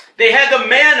 They had the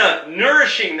manna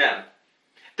nourishing them.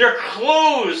 Their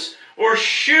clothes or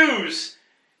shoes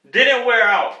didn't wear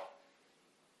out.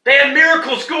 They had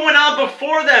miracles going on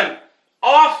before them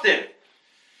often.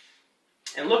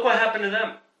 And look what happened to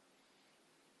them.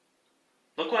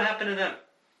 Look what happened to them.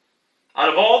 Out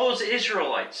of all those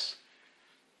Israelites,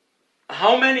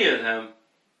 how many of them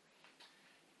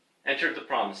entered the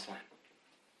promised land?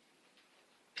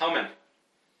 How many?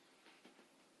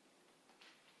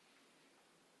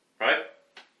 Right?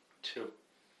 2.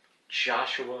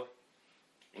 Joshua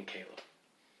and Caleb.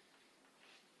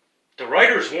 The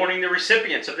writer is warning the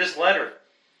recipients of this letter,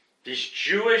 these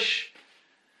Jewish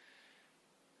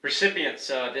recipients,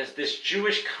 this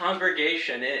Jewish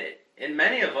congregation, and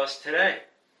many of us today,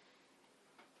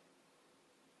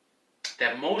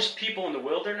 that most people in the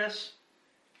wilderness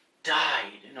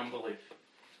died in unbelief.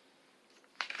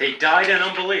 They died in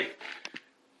unbelief.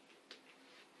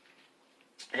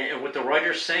 And what the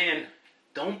writer's saying,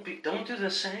 don't do the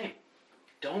same.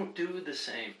 Don't do the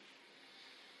same.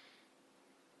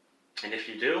 And if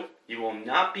you do, you will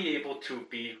not be able to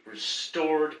be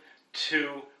restored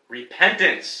to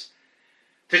repentance.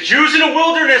 The Jews in the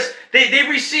wilderness, they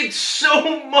received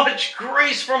so much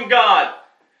grace from God.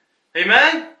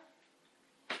 Amen?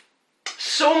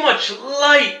 So much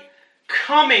light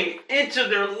coming into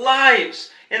their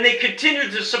lives, and they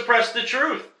continued to suppress the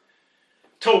truth.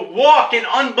 to walk in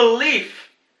unbelief.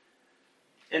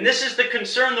 And this is the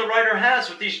concern the writer has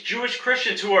with these Jewish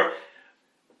Christians who are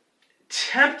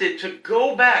tempted to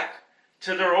go back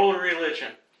to their old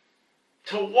religion,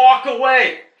 to walk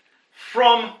away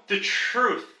from the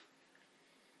truth.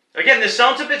 Again, this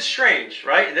sounds a bit strange,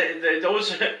 right?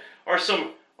 Those are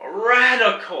some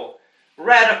radical,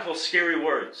 scary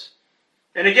words.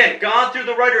 And again, God through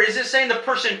the writer, is it saying the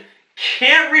person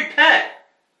can't repent?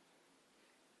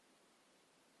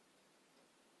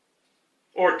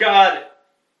 Or God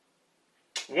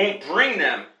won't bring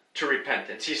them to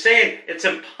repentance? He's saying it's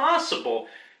impossible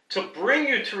to bring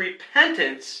you to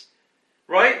repentance,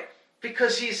 right?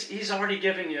 Because He's already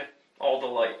given you all the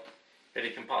light that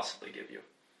He can possibly give you.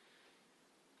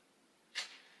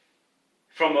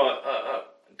 From a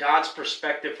God's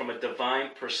perspective, from a divine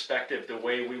perspective, the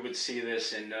way we would see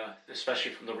this, and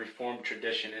especially from the Reformed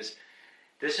tradition, is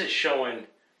this is showing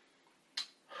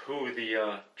who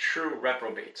the true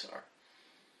reprobates are.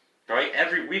 Right?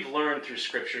 We've learned through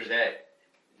Scriptures that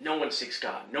no one seeks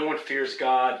God, no one fears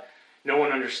God, no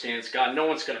one understands God, no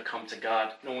one's going to come to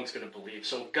God, no one's going to believe.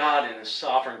 So God in His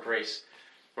sovereign grace,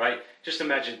 right? Just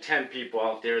imagine 10 people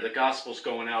out there, the gospel's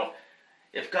going out.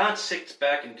 If God sits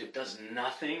back and does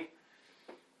nothing,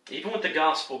 even with the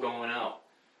gospel going out,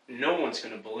 no one's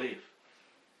going to believe.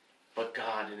 But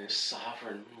God in His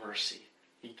sovereign mercy,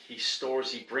 He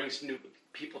stores, He brings new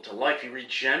people to life, He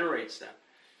regenerates them.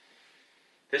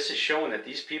 This is showing that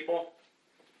these people,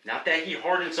 not that He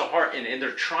hardens the heart and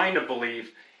they're trying to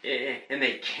believe and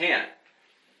they can't.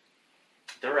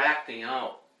 They're acting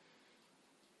out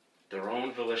their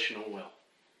own volitional will.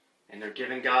 And they're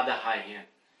giving God the high hand.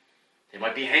 They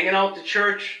might be hanging out at the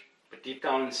church, but deep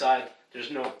down inside,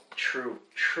 there's no true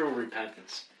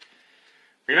repentance.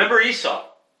 Remember Esau,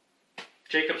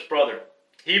 Jacob's brother.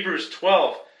 Hebrews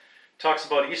 12 talks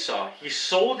about Esau. He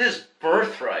sold his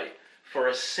birthright for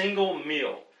a single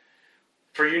meal.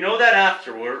 For you know that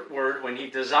afterward, when he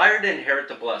desired to inherit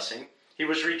the blessing, he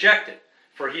was rejected.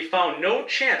 For he found no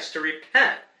chance to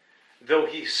repent, though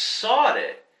he sought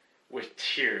it with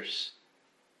tears.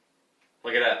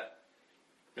 Look at that.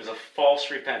 There's a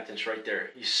false repentance right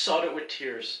there. He sought it with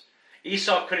tears.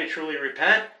 Esau couldn't truly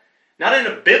repent. Not in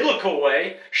a biblical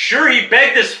way. Sure, he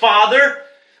begged his father,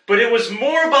 but it was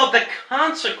more about the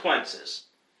consequences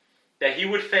that he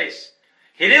would face.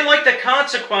 He didn't like the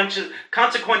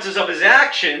consequences of his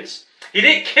actions. He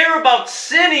didn't care about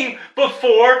sinning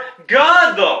before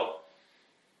God, though.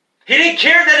 He didn't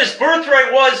care that his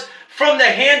birthright was from the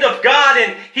hand of God,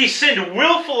 and he sinned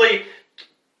willfully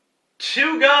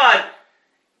to God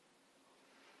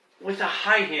with a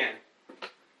high hand.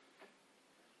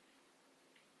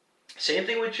 Same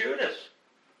thing with Judas.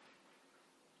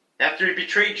 After he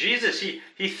betrayed Jesus,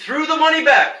 he threw the money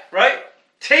back, right?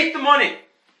 Take the money.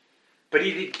 But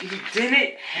he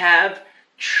didn't have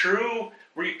true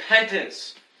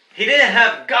repentance. He didn't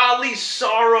have godly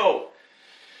sorrow.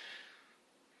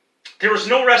 There was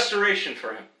no restoration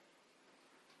for him.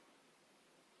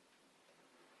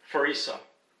 For Esau.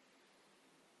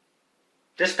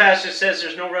 This passage says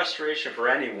there's no restoration for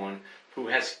anyone who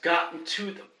has gotten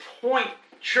to the point,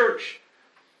 church,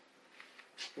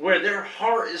 where their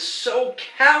heart is so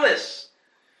callous,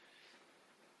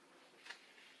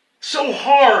 so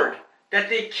hard, that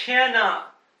they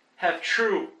cannot have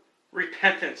true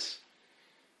repentance.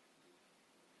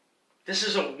 This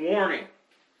is a warning.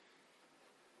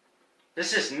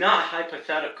 This is not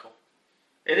hypothetical.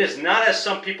 It is not as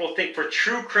some people think for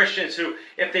true Christians who,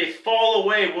 if they fall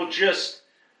away, will just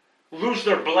lose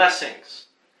their blessings.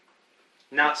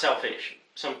 Not salvation.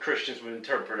 Some Christians would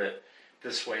interpret it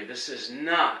this way. This is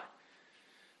not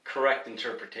correct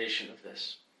interpretation of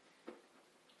this.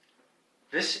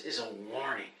 This is a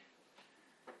warning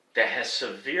that has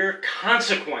severe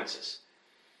consequences.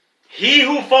 He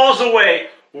who falls away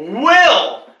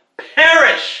will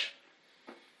perish.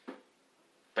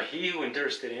 But he who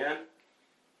endures to the end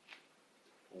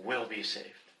will be saved.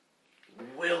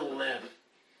 Will live.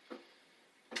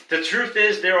 The truth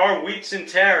is there are wheats and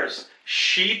tares,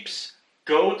 sheeps,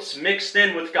 goats mixed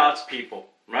in with God's people,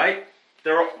 right?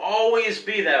 There will always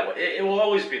be that way. It will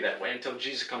always be that way until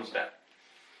Jesus comes back.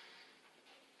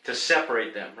 To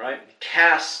separate them, right?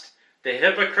 Cast the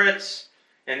hypocrites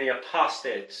and the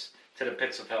apostates to the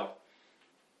pits of hell.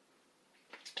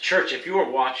 Church, if you are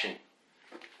watching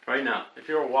right now, if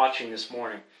you are watching this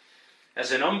morning,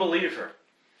 as an unbeliever,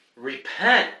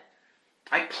 repent.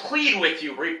 I plead with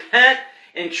you, repent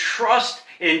and trust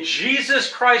in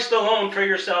Jesus Christ alone for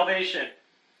your salvation.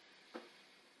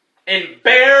 And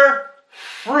bear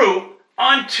fruit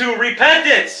unto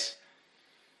repentance.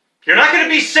 You're not going to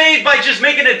be saved by just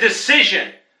making a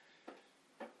decision.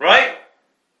 Right?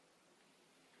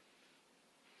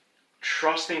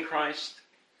 Trust in Christ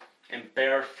and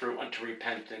bear fruit unto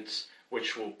repentance,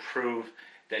 which will prove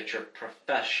that your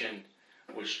profession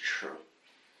was true.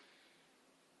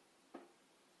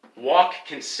 Walk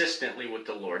consistently with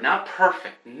the Lord. Not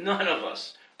perfect. None of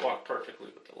us walk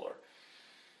perfectly with the Lord.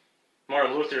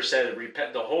 Martin Luther said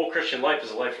the whole Christian life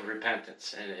is a life of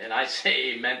repentance. And I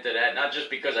say amen to that, not just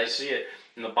because I see it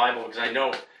in the Bible, because I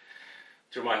know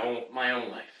through my own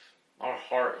life. Our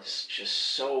heart is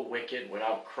just so wicked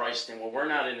without Christ. And when we're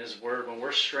not in His Word, when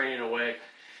we're straying away,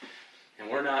 and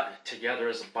we're not together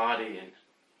as a body, and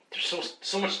there's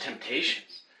so much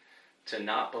temptations to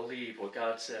not believe what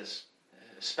God says,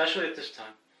 especially at this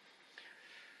time.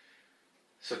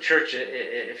 So church,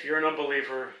 if you're an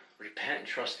unbeliever, repent and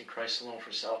trust in Christ alone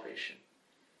for salvation.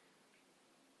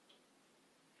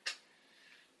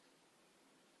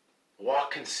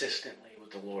 Walk consistently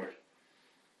with the Lord.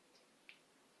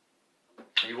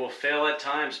 You will fail at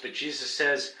times, but Jesus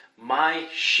says, my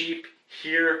sheep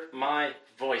hear my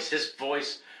voice. His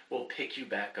voice will pick you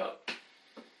back up.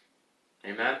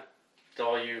 Amen? To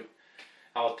all you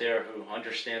out there who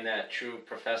understand that, true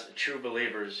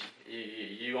believers,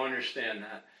 you understand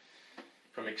that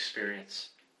from experience.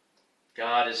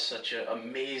 God is such an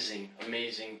amazing,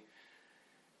 amazing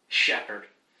shepherd.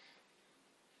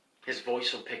 His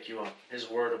voice will pick you up.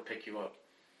 His word will pick you up.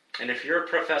 And if you're a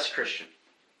professed Christian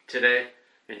today,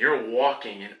 and you're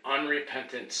walking in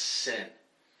unrepentant sin,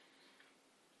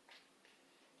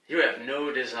 you have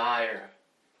no desire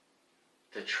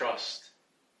to trust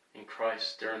in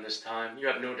Christ during this time. You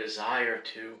have no desire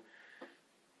to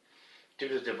do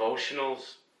the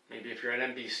devotionals. Maybe if you're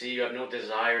at NBC, you have no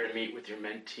desire to meet with your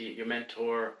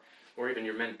mentor, or even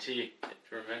your mentee,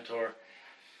 if you're a mentor.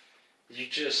 You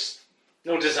just,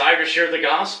 no desire to share the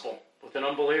gospel with an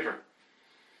unbeliever.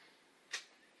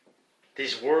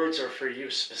 These words are for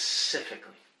you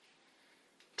specifically.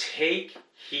 Take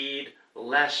heed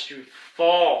lest you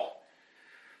fall.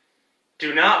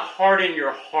 Do not harden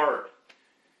your heart.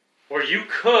 Or you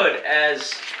could,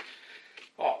 as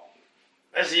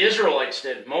the Israelites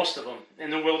did, most of them, in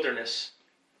the wilderness,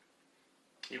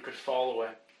 you could fall away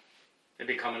and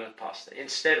become an apostate.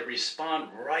 Instead, respond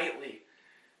rightly,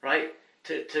 right?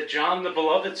 To John the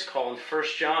Beloved's call in 1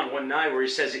 John 1:9, where he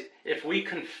says, if we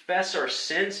confess our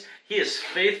sins, He is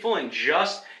faithful and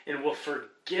just and will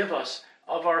forgive us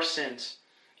of our sins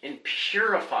and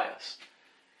purify us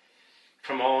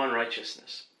from all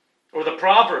unrighteousness. Or the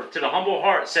proverb to the humble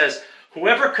heart says,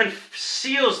 whoever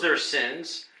conceals their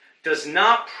sins does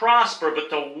not prosper,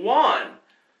 but the one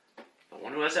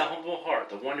who has that humble heart,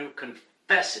 the one who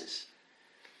confesses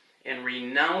and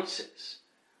renounces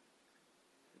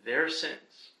their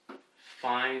sins,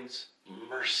 finds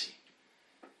mercy.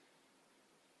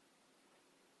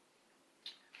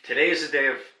 Today is the day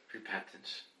of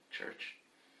repentance, church.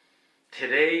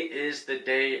 Today is the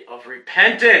day of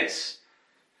repentance.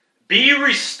 Be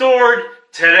restored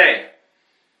today.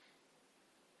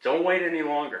 Don't wait any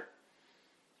longer.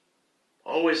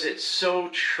 Oh, is it so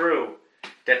true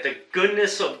that the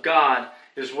goodness of God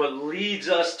is what leads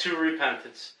us to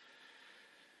repentance?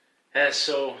 That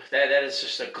is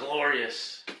just a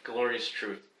glorious, glorious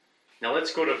truth. Now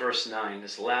let's go to verse 9,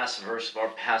 this last verse of our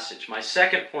passage. My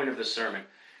second point of the sermon.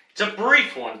 It's a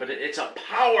brief one, but it's a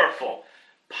powerful,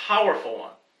 powerful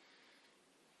one.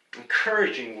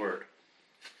 Encouraging word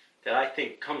that I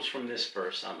think comes from this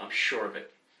verse. I'm sure of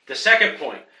it. The second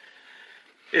point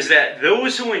is that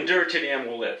those who endure to the end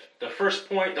will live. The first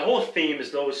point, the whole theme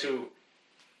is those who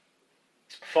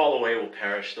fall away will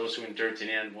perish. Those who endure to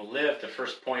the end will live. The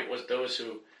first point was those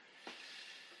who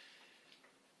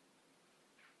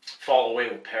fall away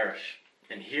will perish.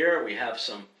 And here we have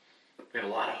a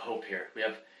lot of hope here. We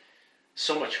have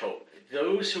so much hope.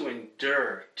 Those who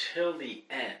endure till the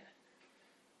end,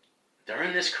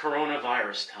 during this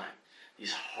coronavirus time,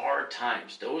 these hard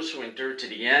times, those who endure to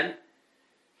the end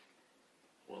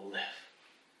will live.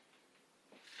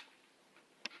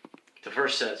 The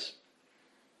verse says,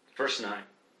 verse 9,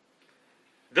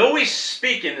 though we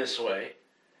speak in this way,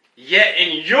 yet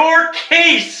in your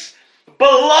case,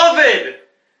 beloved,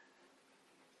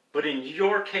 but in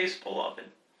your case, beloved,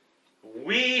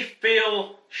 we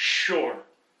feel sure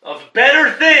of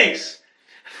better things,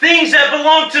 things that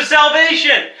belong to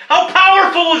salvation. How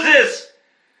powerful is this?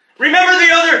 Remember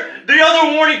the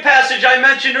other warning passage I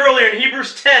mentioned earlier in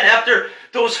Hebrews 10, after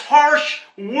those harsh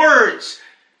words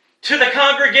to the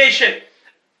congregation,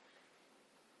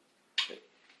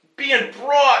 being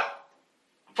brought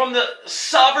from the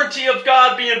sovereignty of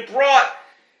God, being brought,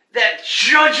 that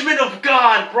judgment of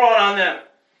God brought on them.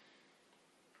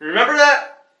 Remember that?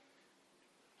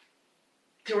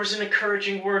 there was an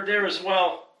encouraging word there as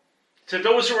well. To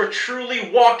those who are truly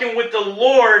walking with the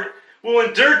Lord, will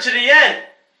endure to the end.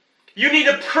 You need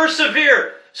to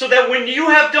persevere so that when you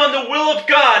have done the will of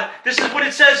God, this is what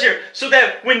it says here, so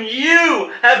that when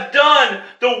you have done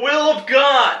the will of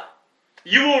God,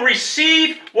 you will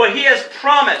receive what He has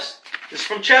promised. This is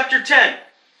from chapter 10.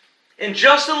 In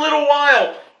just a little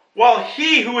while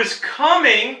He who is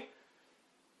coming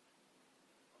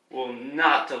will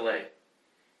not delay.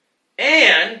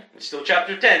 And, it's still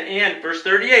chapter 10, and verse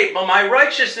 38, but my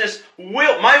righteous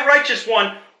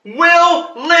one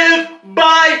will live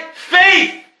by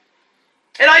faith.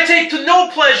 And I take no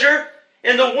pleasure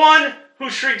in the one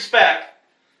who shrinks back.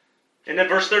 And then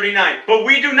verse 39, but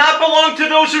we do not belong to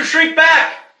those who shrink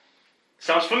back.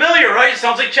 Sounds familiar, right? It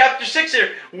sounds like chapter 6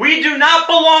 here. We do not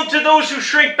belong to those who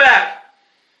shrink back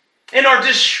and are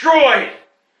destroyed.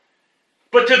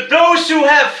 But to those who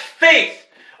have faith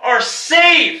are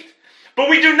saved. But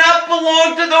we do not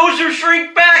belong to those who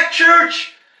shrink back,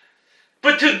 church.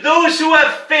 But to those who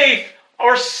have faith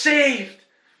are saved.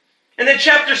 And then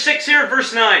chapter 6 here,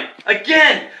 verse 9.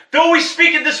 Again, though we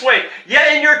speak it this way,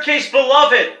 yet in your case,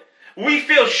 beloved, we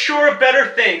feel sure of better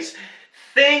things.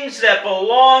 Things that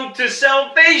belong to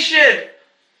salvation.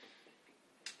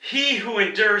 He who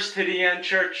endures to the end,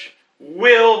 church,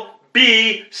 will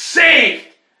be saved.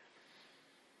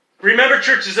 Remember,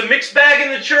 church, there's a mixed bag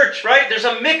in the church, right? There's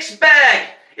a mixed bag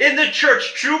in the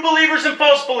church. True believers and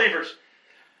false believers.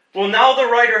 Well, now the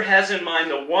writer has in mind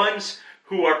the ones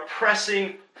who are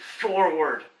pressing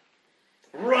forward,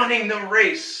 running the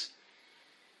race,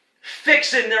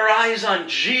 fixing their eyes on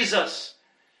Jesus.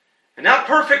 And not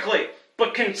perfectly,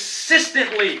 but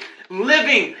consistently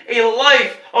living a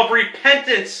life of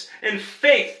repentance and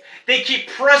faith. They keep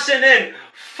pressing in,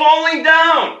 falling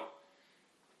down,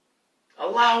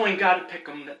 allowing God to pick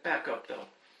them back up, though.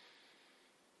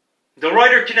 The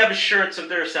writer can have assurance of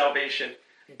their salvation.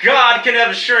 God can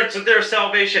have assurance of their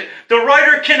salvation. The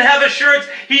writer can have assurance.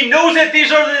 He knows that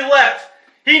these are the elect.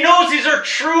 He knows these are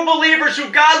true believers who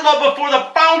God loved before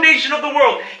the foundation of the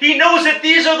world. He knows that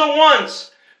these are the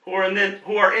ones who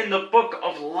are in the book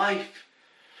of life.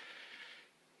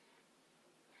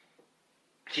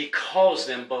 He calls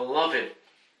them beloved.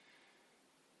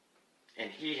 And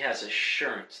He has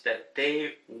assurance that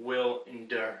they will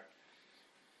endure.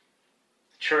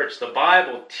 Church, the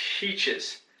Bible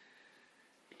teaches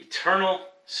eternal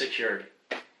security.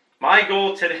 My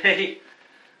goal today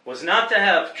was not to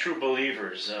have true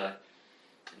believers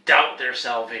doubt their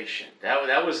salvation.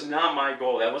 That was not my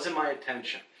goal. That wasn't my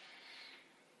intention.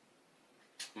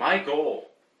 My goal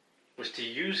was to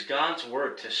use God's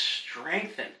Word to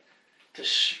strengthen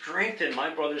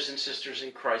my brothers and sisters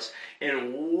in Christ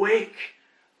and wake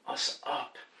us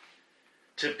up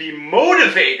to be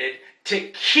motivated to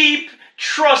keep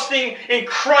trusting in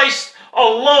Christ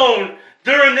alone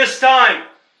during this time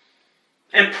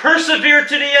and persevere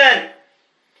to the end.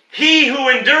 He who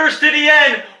endures to the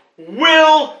end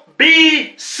will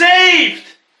be saved.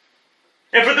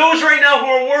 And for those right now who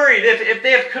are worried if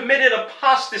they have committed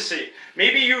apostasy,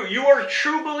 maybe you are a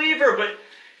true believer, but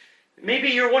maybe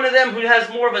you're one of them who has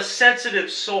more of a sensitive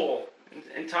soul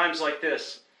in times like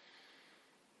this.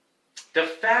 The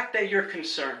fact that you're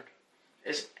concerned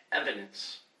is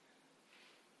evidence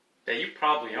that you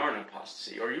probably aren't in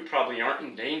apostasy or you probably aren't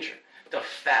in danger. The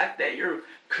fact that you're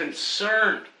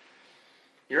concerned,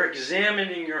 you're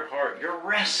examining your heart, you're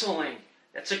wrestling,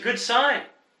 that's a good sign.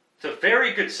 It's a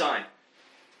very good sign.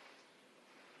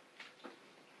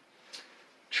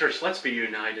 Church, let's be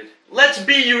united. Let's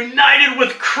be united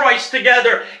with Christ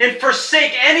together and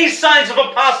forsake any signs of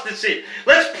apostasy.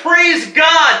 Let's praise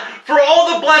God for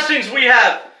all the blessings we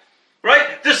have.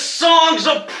 Right? The songs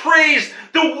of praise,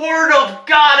 the Word of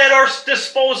God at our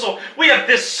disposal. We have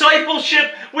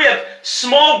discipleship. We have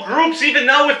small groups. Even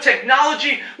now with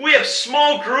technology, we have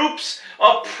small groups,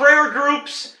 prayer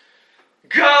groups.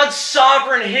 God's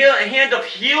sovereign hand of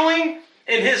healing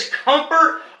and His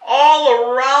comfort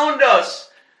all around us.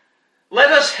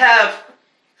 Let us have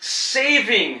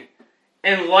saving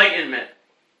enlightenment.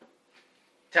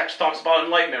 Text talks about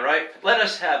enlightenment, right? Let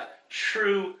us have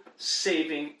true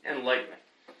saving enlightenment.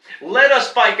 Let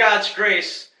us, by God's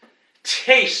grace,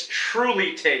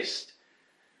 truly taste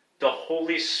the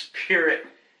Holy Spirit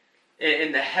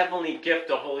and the heavenly gift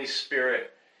the Holy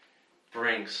Spirit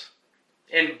brings.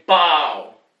 And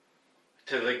bow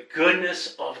to the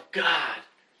goodness of God.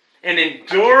 And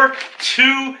endure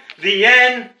to the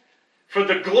end for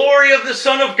the glory of the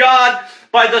Son of God,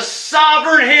 by the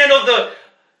sovereign hand of the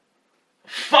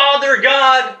Father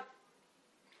God,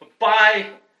 by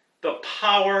the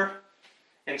power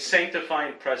and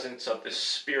sanctifying presence of the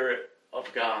Spirit of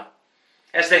God.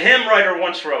 As the hymn writer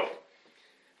once wrote,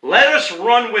 let us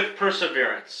run with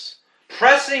perseverance,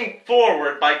 pressing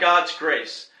forward by God's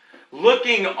grace,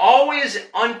 looking always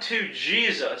unto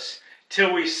Jesus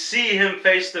till we see him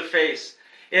face to face.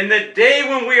 In the day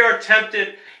when we are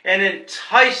tempted and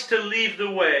enticed to leave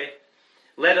the way,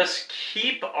 let us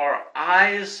keep our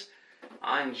eyes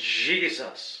on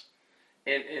Jesus,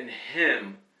 and in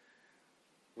him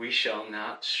we shall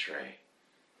not stray.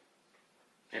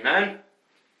 Amen?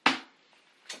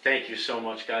 Thank you so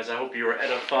much, guys. I hope you were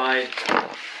edified.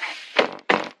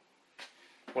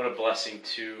 What a blessing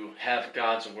to have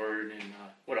God's word, and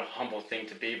what a humble thing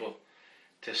to be able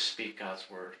to speak God's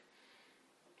word.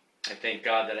 I thank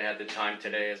God that I had the time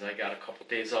today as I got a couple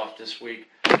days off this week.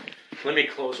 Let me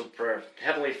close with prayer.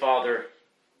 Heavenly Father,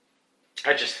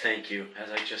 I just thank you,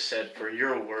 as I just said, for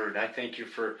your word. I thank you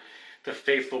for the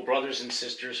faithful brothers and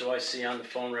sisters who I see on the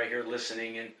phone right here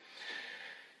listening. And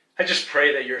I just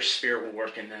pray that your spirit will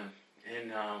work in them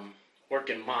and work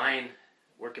in mine,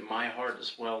 work in my heart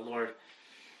as well, Lord.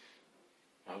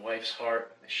 My wife's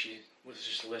heart, as she was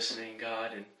just listening,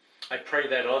 God. And I pray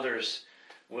that others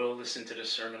will listen to the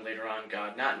sermon later on,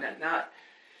 God. Not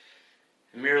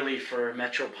merely for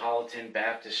Metropolitan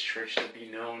Baptist Church to be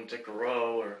known, to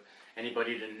grow, or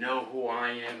anybody to know who I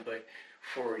am, but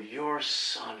for your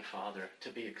Son, Father, to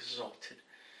be exalted.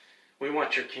 We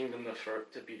want your kingdom to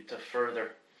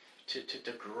further,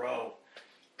 to grow.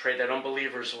 Pray that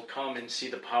unbelievers will come and see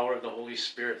the power of the Holy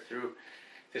Spirit through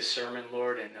this sermon,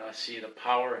 Lord, and see the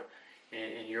power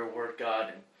in your word,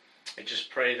 God. And I just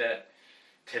pray that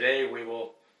today we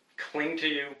will cling to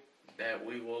you, that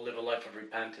we will live a life of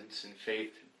repentance and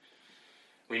faith.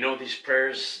 We know these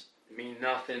prayers mean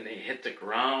nothing. They hit the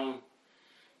ground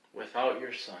without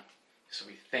your Son. So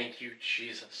we thank you,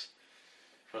 Jesus,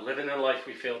 for living the life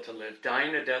we failed to live,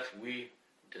 dying the death we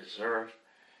deserve,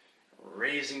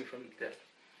 raising from the dead,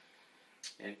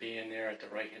 and being there at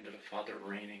the right hand of the Father,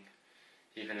 reigning,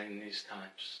 even in these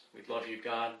times. We love you,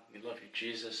 God. We love you,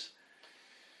 Jesus.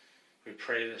 We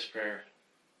pray this prayer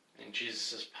in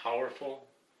Jesus' powerful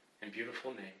and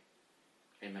beautiful name.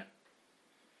 Amen.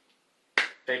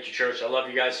 Thank you, church. I love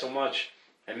you guys so much.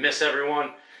 I miss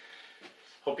everyone.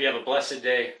 Hope you have a blessed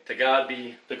day. To God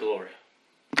be the glory.